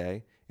following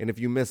day. And if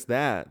you miss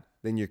that,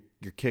 then you're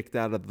kicked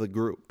out of the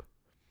group.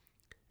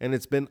 And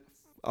it's been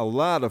a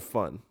lot of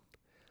fun.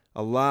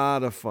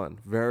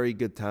 Very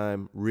good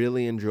time.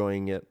 Really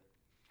enjoying it.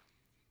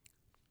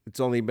 It's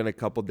only been a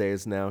couple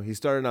days now. He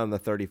started on the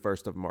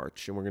 31st of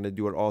March, and we're going to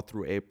do it all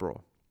through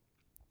April.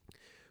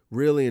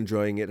 Really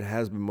enjoying it. It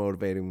has been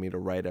motivating me to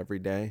write every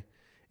day.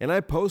 And I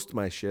post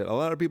my shit. A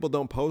lot of people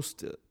don't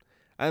post it.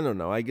 I don't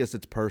know. I guess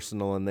it's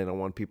personal and they don't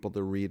want people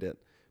to read it.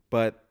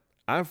 But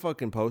I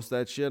fucking post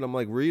that shit. I'm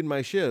like, read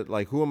my shit.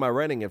 Like, who am I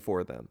writing it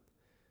for then?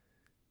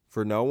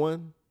 For no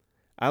one?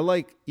 I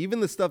like, even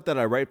the stuff that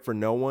I write for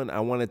no one, I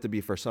want it to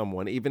be for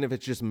someone, even if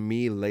it's just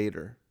me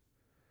later.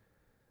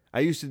 I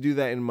used to do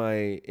that in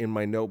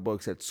my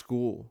notebooks at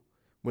school.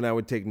 When I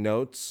would take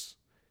notes,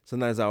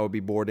 sometimes I would be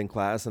bored in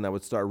class and I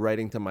would start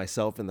writing to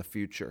myself in the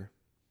future.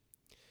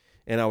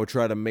 And I would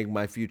try to make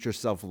my future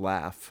self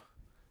laugh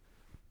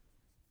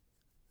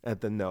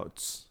at the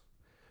notes.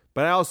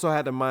 But I also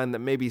had in mind that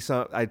maybe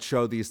I'd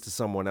show these to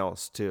someone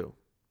else too.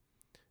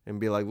 And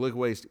be like, look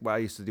what I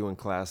used to do in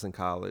class in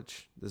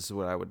college. This is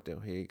what I would do.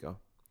 Here you go.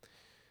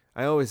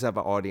 I always have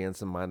an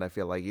audience in mind, I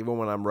feel like. Even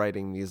when I'm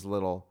writing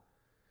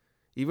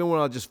even when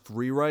I'll just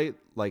free write,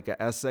 like an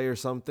essay or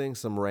something,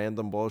 some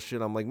random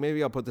bullshit, I'm like,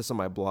 maybe I'll put this on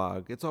my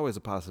blog. It's always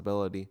a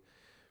possibility.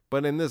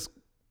 But in this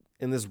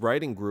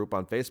writing group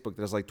on Facebook,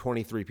 there's like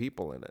 23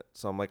 people in it.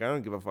 So I'm like, I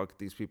don't give a fuck if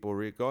these people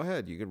read. Go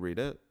ahead. You can read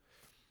it.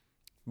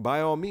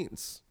 By all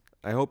means.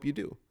 I hope you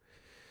do.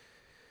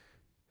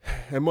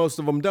 And most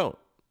of them don't.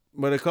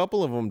 But a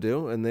couple of them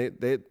do, and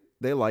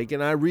they like it.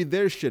 And I read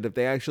their shit if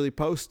they actually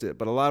post it.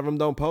 But a lot of them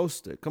don't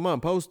post it. Come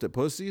on, post it,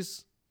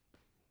 pussies.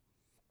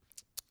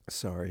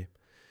 Sorry.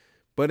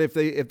 But if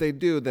they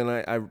do, then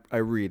I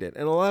read it.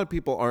 And a lot of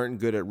people aren't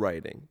good at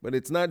writing. But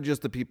it's not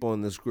just the people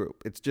in this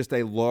group. It's just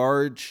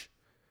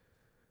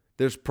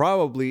there's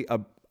probably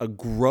a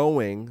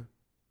growing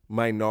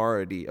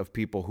minority of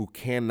people who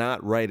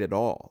cannot write at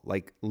all.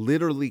 Like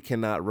literally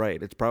cannot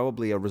write. It's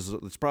probably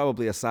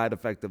a side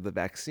effect of the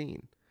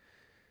vaccine.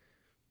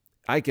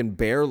 I can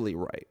barely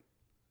write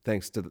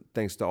thanks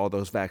to all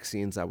those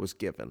vaccines I was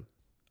given.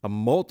 A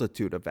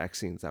multitude of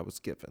vaccines I was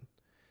given.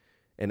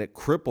 And it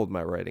crippled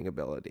my writing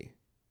ability,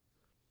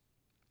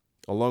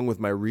 along with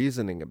my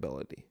reasoning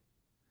ability.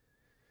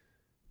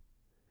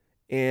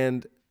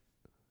 And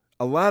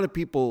a lot of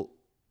people,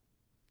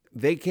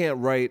 they can't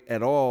write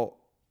at all.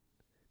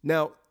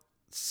 Now,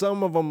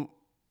 some of them,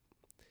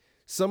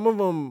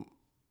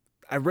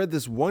 I read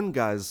this one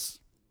guy's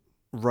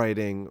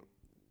writing,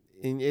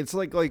 and it's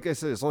like I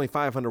said, it's only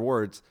 500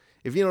 words.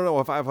 If you don't know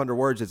what 500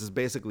 words is, it's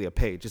basically a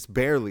page. It's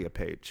barely a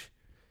page.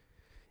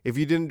 If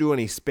you didn't do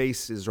any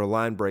spaces or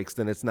line breaks,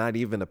 then it's not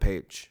even a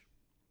page.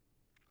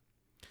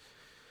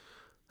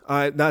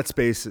 Not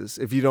spaces.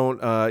 If you don't,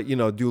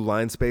 do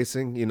line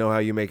spacing, you know how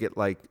you make it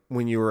like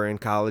when you were in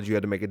college, you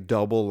had to make it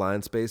double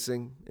line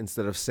spacing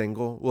instead of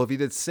single. Well, if you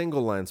did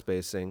single line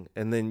spacing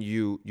and then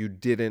you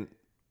did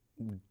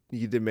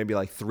maybe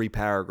like 3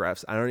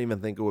 paragraphs, I don't even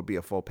think it would be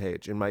a full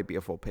page. It might be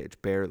a full page,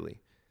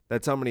 barely.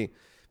 That's how many,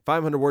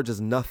 500 words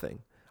is nothing.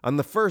 On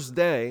the first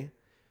day,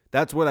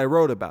 that's what I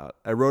wrote about.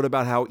 I wrote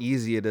about how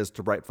easy it is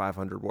to write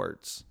 500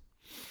 words.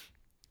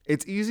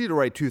 It's easy to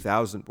write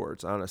 2,000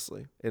 words,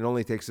 honestly. It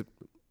only takes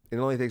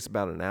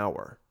about an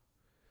hour.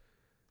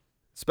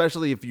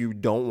 Especially if you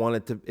don't want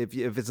it to,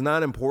 if it's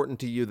not important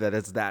to you that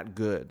it's that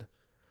good.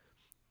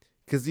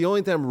 Because the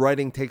only time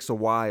writing takes a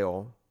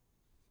while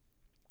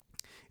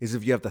is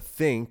if you have to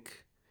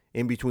think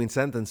in between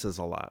sentences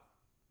a lot.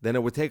 Then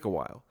it would take a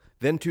while.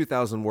 Then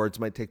 2,000 words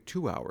might take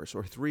 2 hours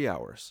or 3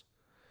 hours.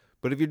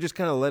 But if you're just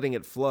kind of letting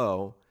it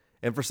flow,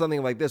 and for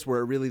something like this where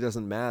it really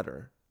doesn't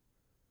matter,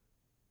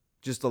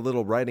 just a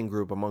little writing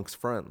group amongst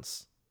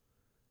friends,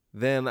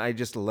 then I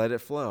just let it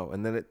flow,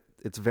 and then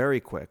it's very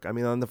quick. I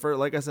mean,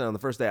 like I said, on the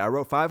first day, I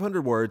wrote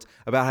 500 words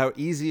about how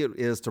easy it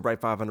is to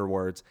write 500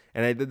 words,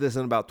 and I did this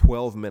in about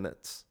 12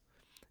 minutes,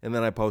 and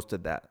then I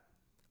posted that.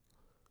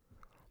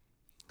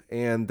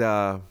 And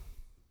I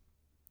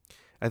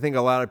think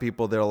a lot of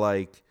people, they're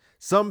like,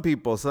 some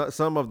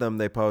of them,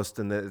 they post,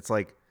 and it's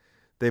like,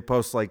 they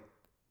post like,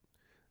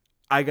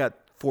 I got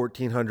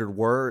 1,400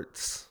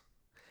 words.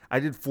 I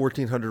did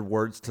 1,400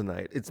 words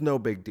tonight. It's no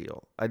big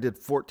deal. I did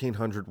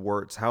 1,400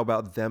 words. How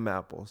about them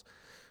apples?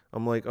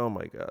 I'm like, oh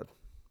my God.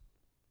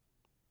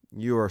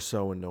 You are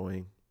so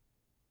annoying.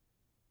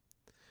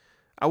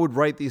 I would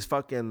write these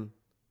fucking,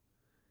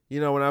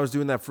 when I was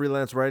doing that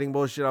freelance writing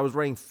bullshit, I was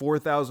writing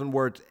 4,000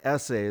 words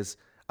essays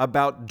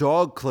about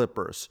dog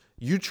clippers.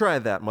 You try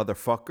that,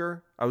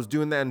 motherfucker. I was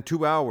doing that in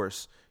 2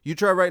 hours. You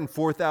try writing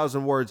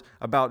 4,000 words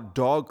about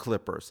dog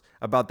clippers,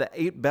 about the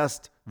 8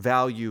 best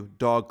value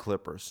dog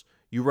clippers.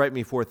 You write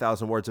me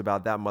 4,000 words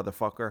about that,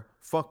 motherfucker.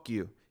 Fuck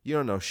you. You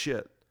don't know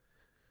shit.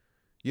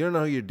 You don't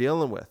know who you're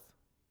dealing with.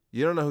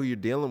 You don't know who you're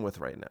dealing with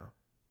right now.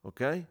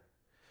 Okay?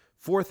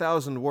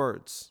 4,000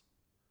 words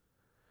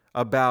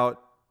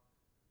about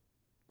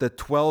the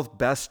 12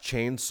 best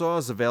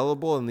chainsaws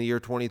available in the year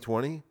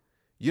 2020.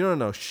 You don't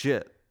know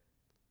shit.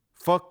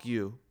 Fuck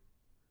you.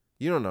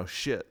 You don't know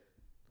shit.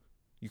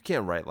 You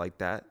can't write like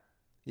that.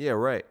 Yeah,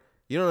 right.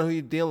 You don't know who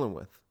you're dealing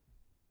with.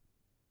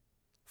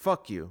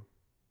 Fuck you.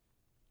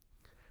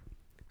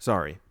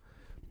 Sorry.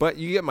 But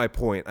you get my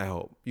point, I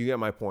hope. You get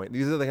my point.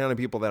 These are the kind of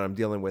people that I'm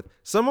dealing with.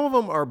 Some of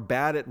them are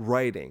bad at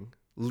writing,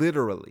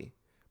 literally.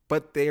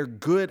 But they're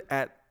good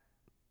at,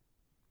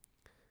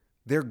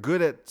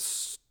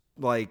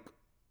 like,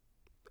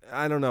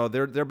 I don't know.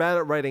 They're bad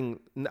at writing.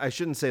 I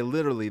shouldn't say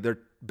literally. They're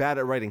bad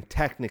at writing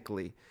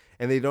technically.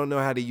 And they don't know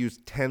how to use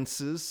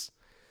tenses.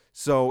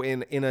 So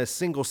in a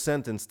single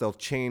sentence, they'll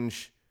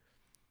change.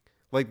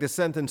 Like the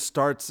sentence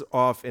starts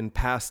off in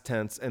past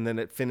tense and then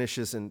it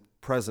finishes in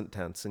present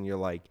tense. And you're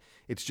like,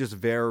 it's just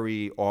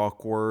very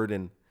awkward.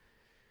 And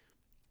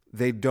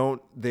they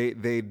don't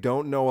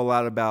know a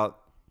lot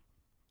about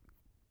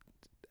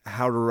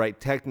how to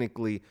write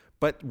technically.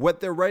 But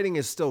what they're writing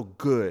is still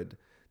good.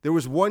 There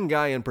was one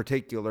guy in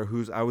particular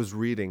I was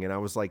reading, and I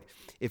was like,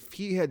 if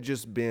he had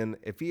just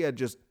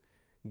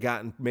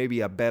gotten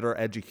maybe a better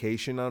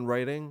education on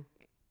writing,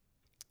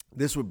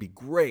 this would be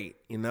great.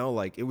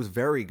 Like it was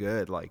very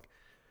good. Like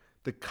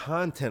the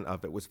content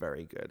of it was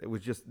very good. It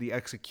was just the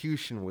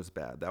execution was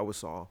bad. That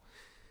was all.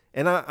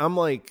 And I'm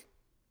like,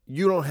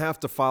 you don't have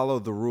to follow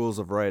the rules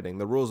of writing.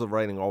 The rules of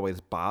writing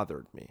always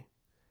bothered me.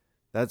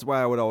 That's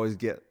why I would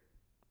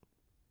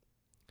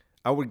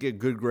get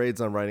good grades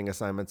on writing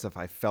assignments if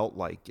I felt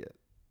like it,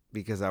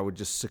 because I would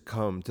just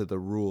succumb to the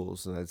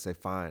rules and I'd say,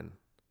 fine,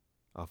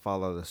 I'll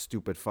follow the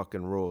stupid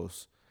fucking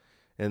rules.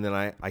 And then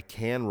I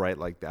can write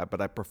like that,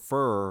 but I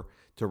prefer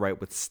to write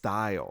with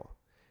style.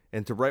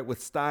 And to write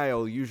with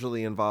style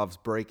usually involves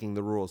breaking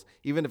the rules,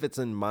 even if it's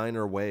in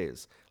minor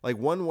ways. Like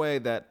one way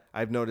that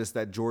I've noticed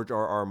that George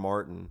R.R.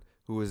 Martin,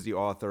 who is the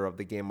author of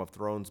the Game of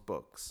Thrones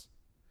books,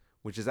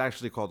 which is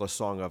actually called A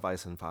Song of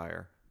Ice and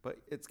Fire, but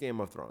it's Game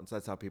of Thrones.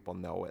 That's how people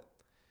know it.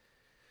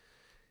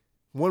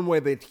 One way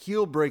that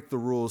he'll break the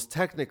rules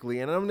technically,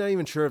 and I'm not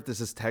even sure if this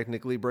is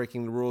technically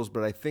breaking the rules,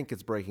 but I think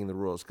it's breaking the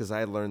rules because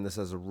I learned this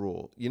as a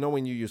rule. You know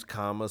when you use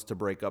commas to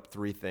break up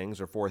 3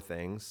 things or 4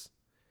 things?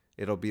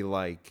 It'll be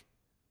like,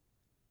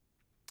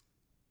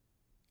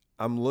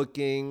 I'm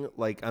in,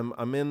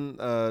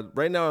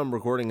 right now I'm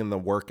recording in the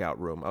workout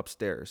room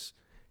upstairs,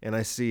 and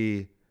I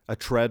see a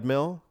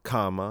treadmill,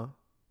 comma,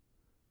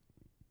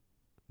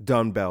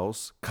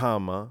 dumbbells,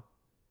 comma,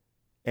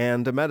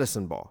 and a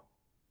medicine ball.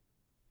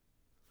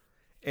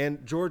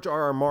 And George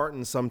R.R.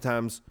 Martin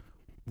sometimes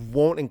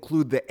won't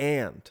include the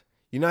and.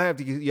 You have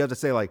to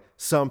say like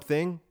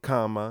something,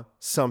 comma,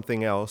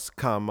 something else,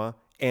 comma,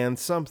 and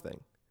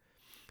something.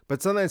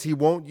 But sometimes he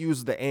won't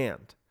use the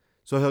and.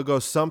 So he'll go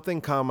something,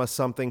 comma,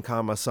 something,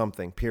 comma,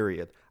 something,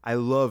 period. I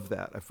love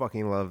that. I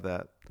fucking love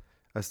that.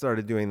 I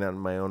started doing that in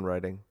my own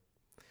writing.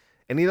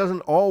 And he doesn't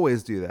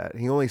always do that.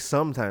 He only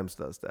sometimes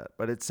does that.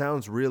 But it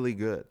sounds really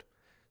good.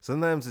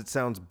 Sometimes it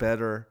sounds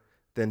better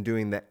than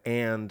doing the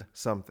and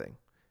something.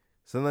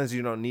 Sometimes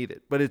you don't need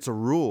it. But it's a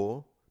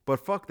rule.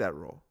 But fuck that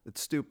rule.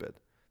 It's stupid.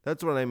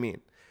 That's what I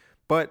mean.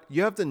 But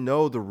you have to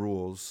know the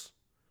rules.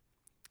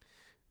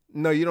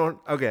 No, you don't.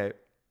 Okay.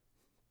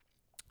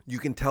 You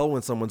can tell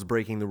when someone's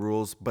breaking the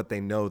rules, but they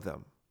know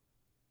them.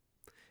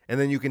 And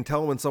then you can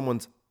tell when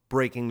someone's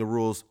breaking the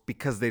rules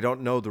because they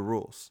don't know the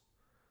rules.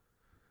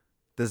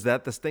 Does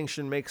that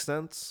distinction make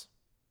sense?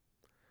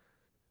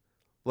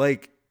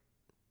 Like,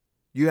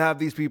 you have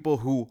these people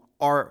who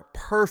are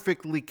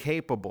perfectly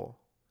capable.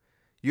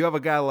 You have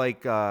a guy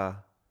like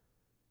Chuck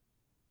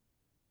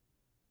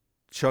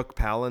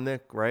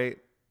Palahniuk, right?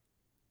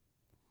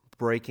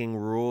 Breaking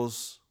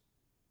rules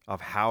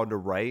of how to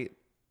write.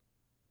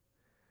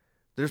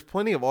 There's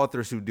plenty of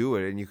authors who do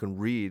it, and you can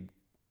read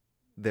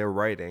their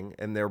writing,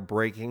 and they're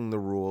breaking the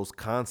rules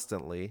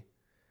constantly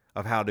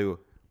of how to,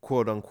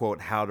 quote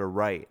unquote, how to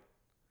write.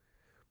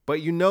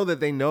 But you know that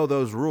they know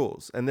those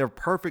rules, and they're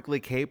perfectly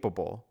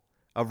capable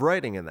of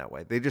writing in that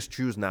way. They just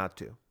choose not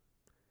to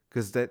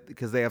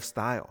because they have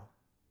style.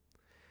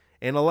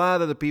 And a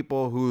lot of the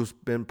people who's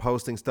been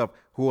posting stuff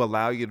who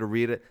allow you to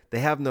read it, they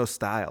have no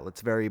style.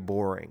 It's very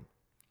boring.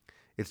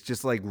 It's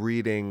just like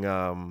reading,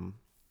 I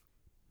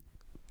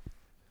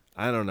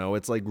don't know.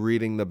 It's like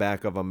reading the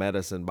back of a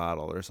medicine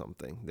bottle or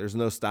something. There's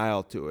no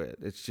style to it.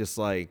 It's just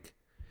like,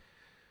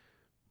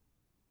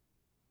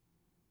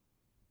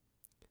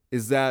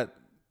 I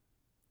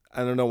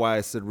don't know why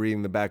I said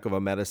reading the back of a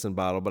medicine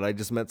bottle, but I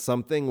just meant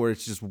something where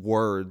it's just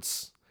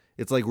words.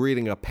 It's like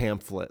reading a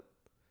pamphlet.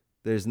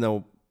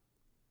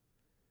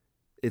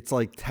 It's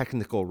like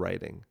technical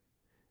writing,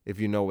 if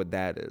you know what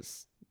that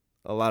is.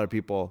 A lot of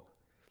people,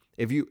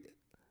 there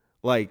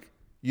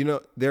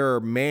are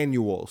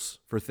manuals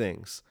for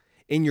things.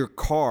 In your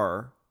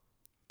car,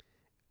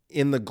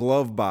 in the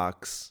glove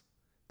box,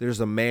 there's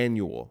a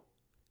manual.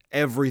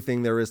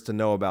 Everything there is to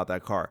know about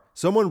that car.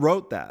 Someone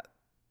wrote that.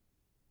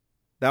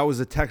 That was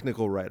a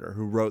technical writer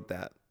who wrote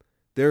that.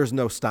 There's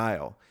no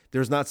style.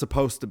 There's not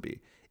supposed to be.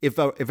 If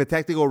a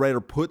technical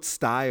writer put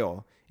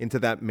style into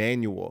that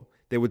manual,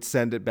 they would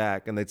send it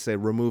back and they'd say,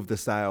 remove the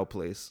style,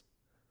 please.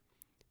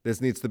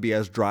 This needs to be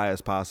as dry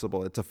as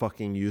possible. It's a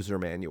fucking user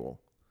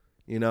manual.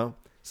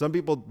 Some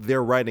people,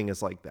 their writing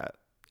is like that.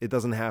 It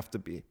doesn't have to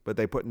be, but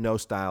they put no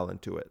style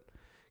into it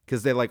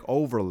because they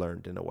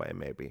overlearned in a way,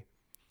 maybe.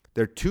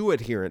 They're too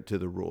adherent to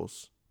the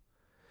rules.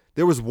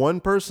 There was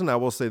one person, I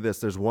will say this,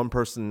 there's one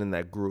person in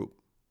that group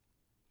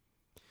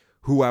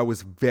who I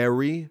was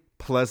very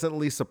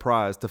pleasantly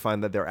surprised to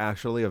find that they're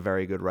actually a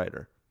very good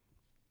writer.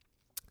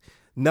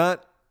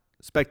 Not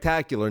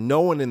spectacular.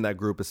 No one in that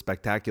group is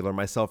spectacular,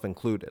 myself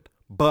included.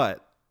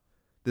 But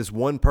this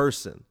one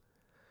person,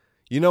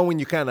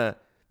 when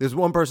this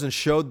one person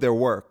showed their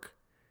work,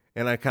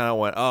 and I kind of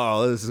went,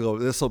 oh,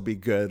 this will be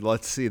good.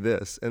 Let's see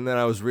this. And then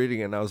I was reading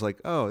it, and I was like,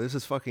 oh, this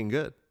is fucking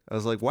good. I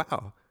was like,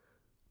 wow,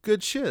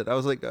 good shit. I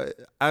was like,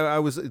 I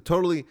was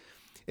totally,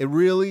 it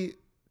really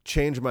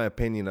changed my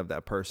opinion of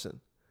that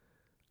person.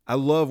 I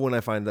love when I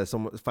find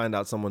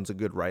out someone's a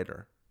good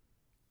writer.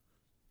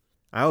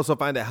 I also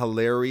find it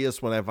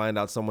hilarious when I find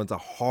out someone's a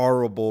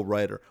horrible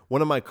writer.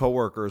 One of my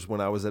coworkers, when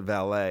I was at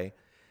Valet,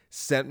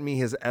 sent me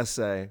his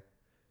essay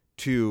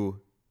to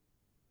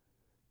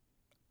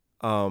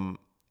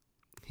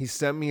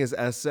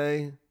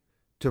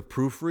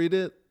proofread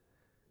it.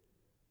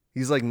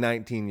 He's like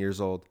 19 years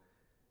old.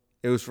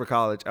 It was for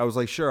college. I was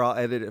like, sure, I'll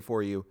edit it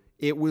for you.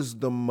 It was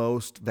the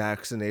most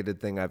vaccinated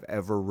thing I've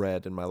ever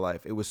read in my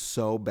life. It was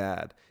so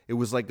bad. It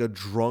was like a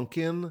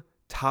drunken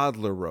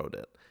toddler wrote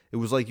it. It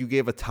was like you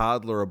gave a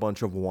toddler a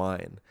bunch of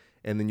wine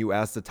and then you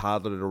asked the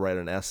toddler to write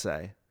an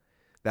essay.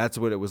 That's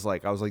what it was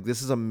like. I was like,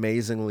 this is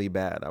amazingly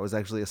bad. I was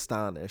actually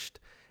astonished.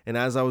 And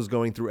as I was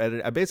going through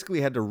editing, I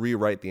basically had to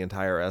rewrite the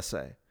entire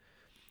essay.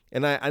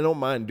 And I don't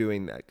mind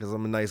doing that because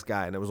I'm a nice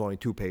guy and it was only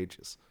 2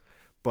 pages.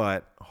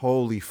 But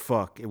holy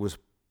fuck, it was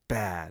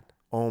bad.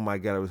 Oh my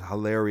God, it was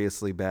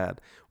hilariously bad.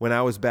 When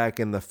I was back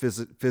in the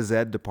phys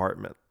ed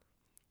department.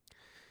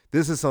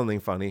 This is something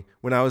funny.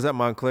 When I was at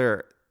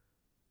Montclair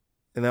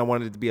and I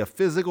wanted to be a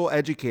physical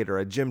educator,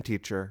 a gym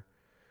teacher,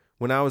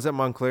 when I was at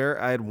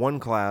Montclair, I had one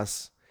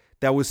class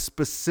that was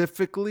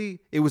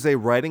it was a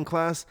writing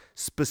class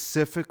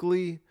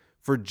specifically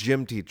for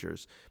gym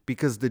teachers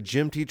because the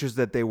gym teachers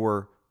that they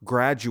were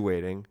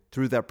graduating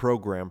through that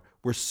program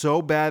were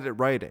so bad at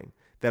writing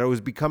that it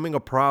was becoming a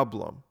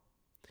problem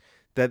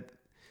that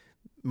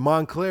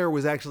Montclair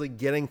was actually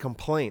getting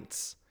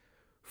complaints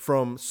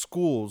from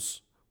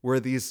schools where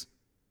these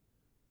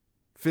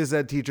phys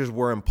ed teachers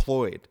were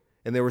employed.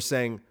 And they were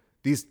saying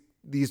these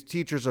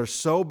teachers are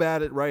so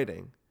bad at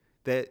writing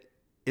that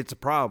it's a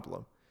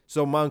problem.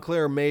 So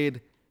Montclair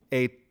made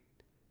a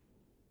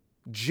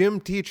gym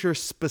teacher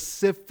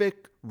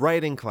specific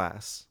writing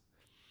class.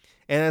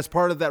 And as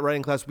part of that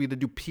writing class, we had to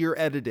do peer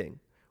editing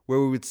where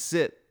we would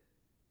sit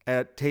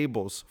at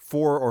tables,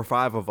 4 or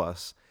 5 of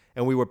us,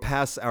 and we would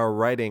pass our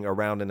writing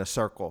around in a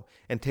circle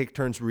and take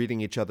turns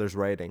reading each other's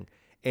writing.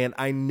 And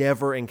I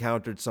never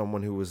encountered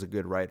someone who was a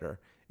good writer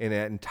in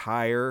an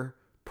entire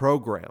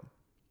program.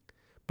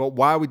 But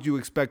why would you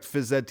expect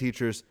phys ed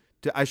teachers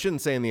to, I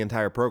shouldn't say in the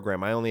entire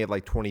program, I only had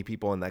like 20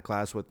 people in that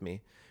class with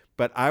me,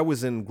 but I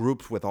was in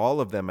groups with all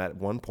of them at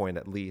one point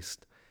at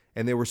least,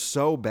 and they were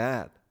so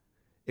bad.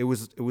 It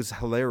was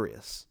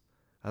hilarious.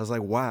 I was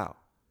like, wow.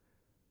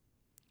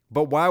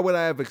 But why would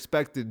I have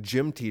expected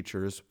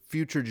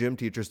future gym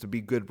teachers to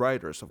be good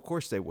writers? Of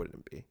course they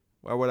wouldn't be.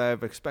 Why would I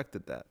have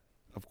expected that?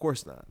 Of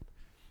course not.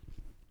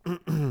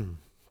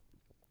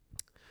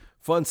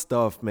 Fun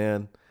stuff,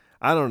 man.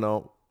 I don't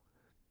know.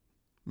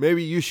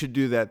 Maybe you should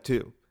do that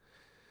too.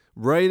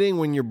 Writing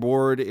when you're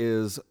bored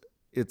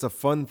it's a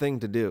fun thing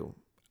to do.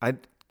 I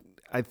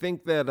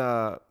think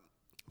that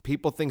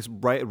people think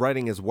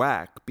writing is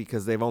whack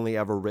because they've only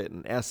ever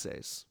written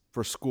essays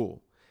for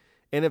school.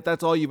 And if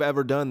that's all you've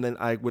ever done, then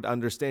I would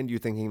understand you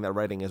thinking that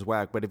writing is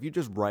whack. But if you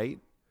just write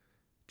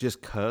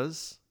just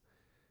cause,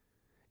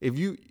 if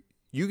you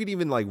could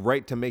even like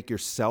write to make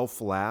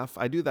yourself laugh.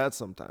 I do that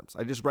sometimes.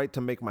 I just write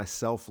to make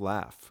myself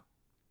laugh.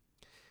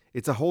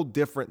 It's a whole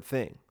different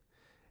thing.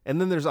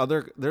 And then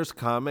there's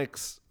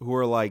comics who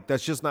are like,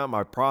 that's just not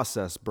my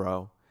process,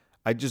 bro.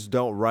 I just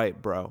don't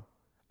write, bro.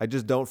 I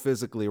just don't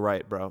physically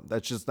write, bro.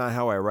 That's just not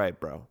how I write,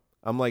 bro.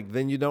 I'm like,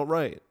 then you don't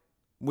write,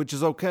 which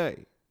is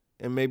okay.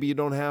 And maybe you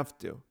don't have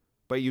to,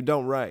 but you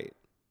don't write.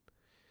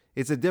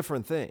 It's a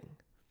different thing.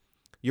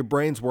 Your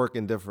brain's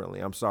working differently.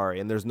 I'm sorry.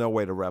 And there's no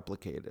way to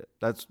replicate it.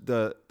 That's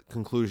the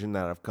conclusion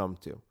that I've come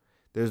to.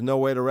 There's no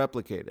way to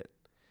replicate it.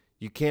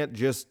 You can't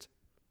just,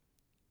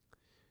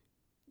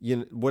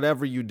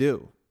 whatever you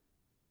do,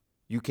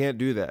 you can't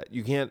do that.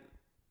 You can't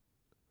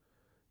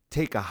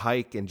take a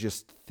hike and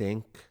just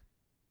think.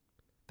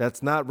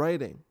 That's not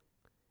writing.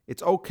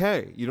 It's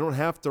okay. You don't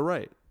have to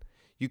write.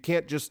 You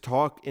can't just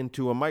talk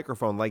into a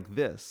microphone like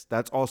this.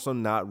 That's also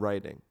not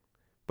writing.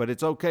 But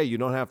it's okay. You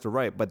don't have to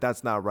write, but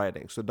that's not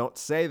writing. So don't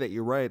say that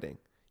you're writing.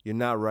 You're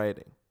not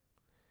writing.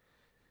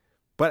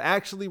 But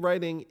actually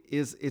writing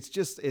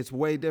it's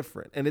way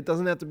different. And it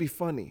doesn't have to be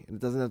funny. And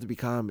it doesn't have to be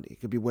comedy.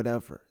 It could be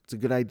whatever. It's a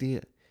good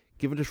idea.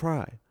 Give it a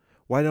try.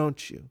 Why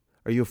don't you?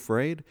 Are you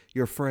afraid?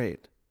 You're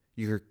afraid.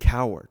 You're a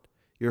coward.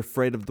 You're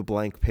afraid of the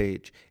blank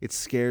page. It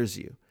scares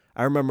you.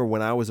 I remember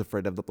when I was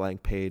afraid of the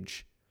blank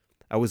page,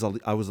 I was a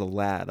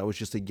lad. I was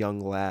just a young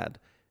lad.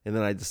 And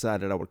then I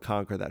decided I would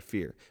conquer that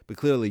fear. But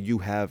clearly you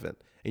haven't.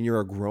 And you're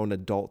a grown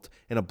adult.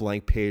 And a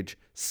blank page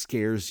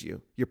scares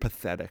you. You're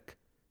pathetic.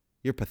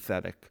 You're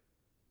pathetic.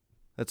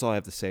 That's all I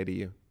have to say to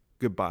you.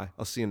 Goodbye.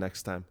 I'll see you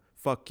next time.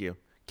 Fuck you.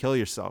 Kill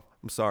yourself.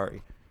 I'm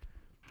sorry.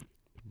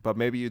 But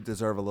maybe you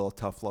deserve a little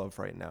tough love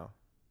right now.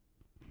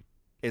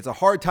 It's a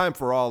hard time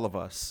for all of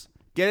us.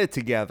 Get it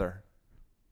together.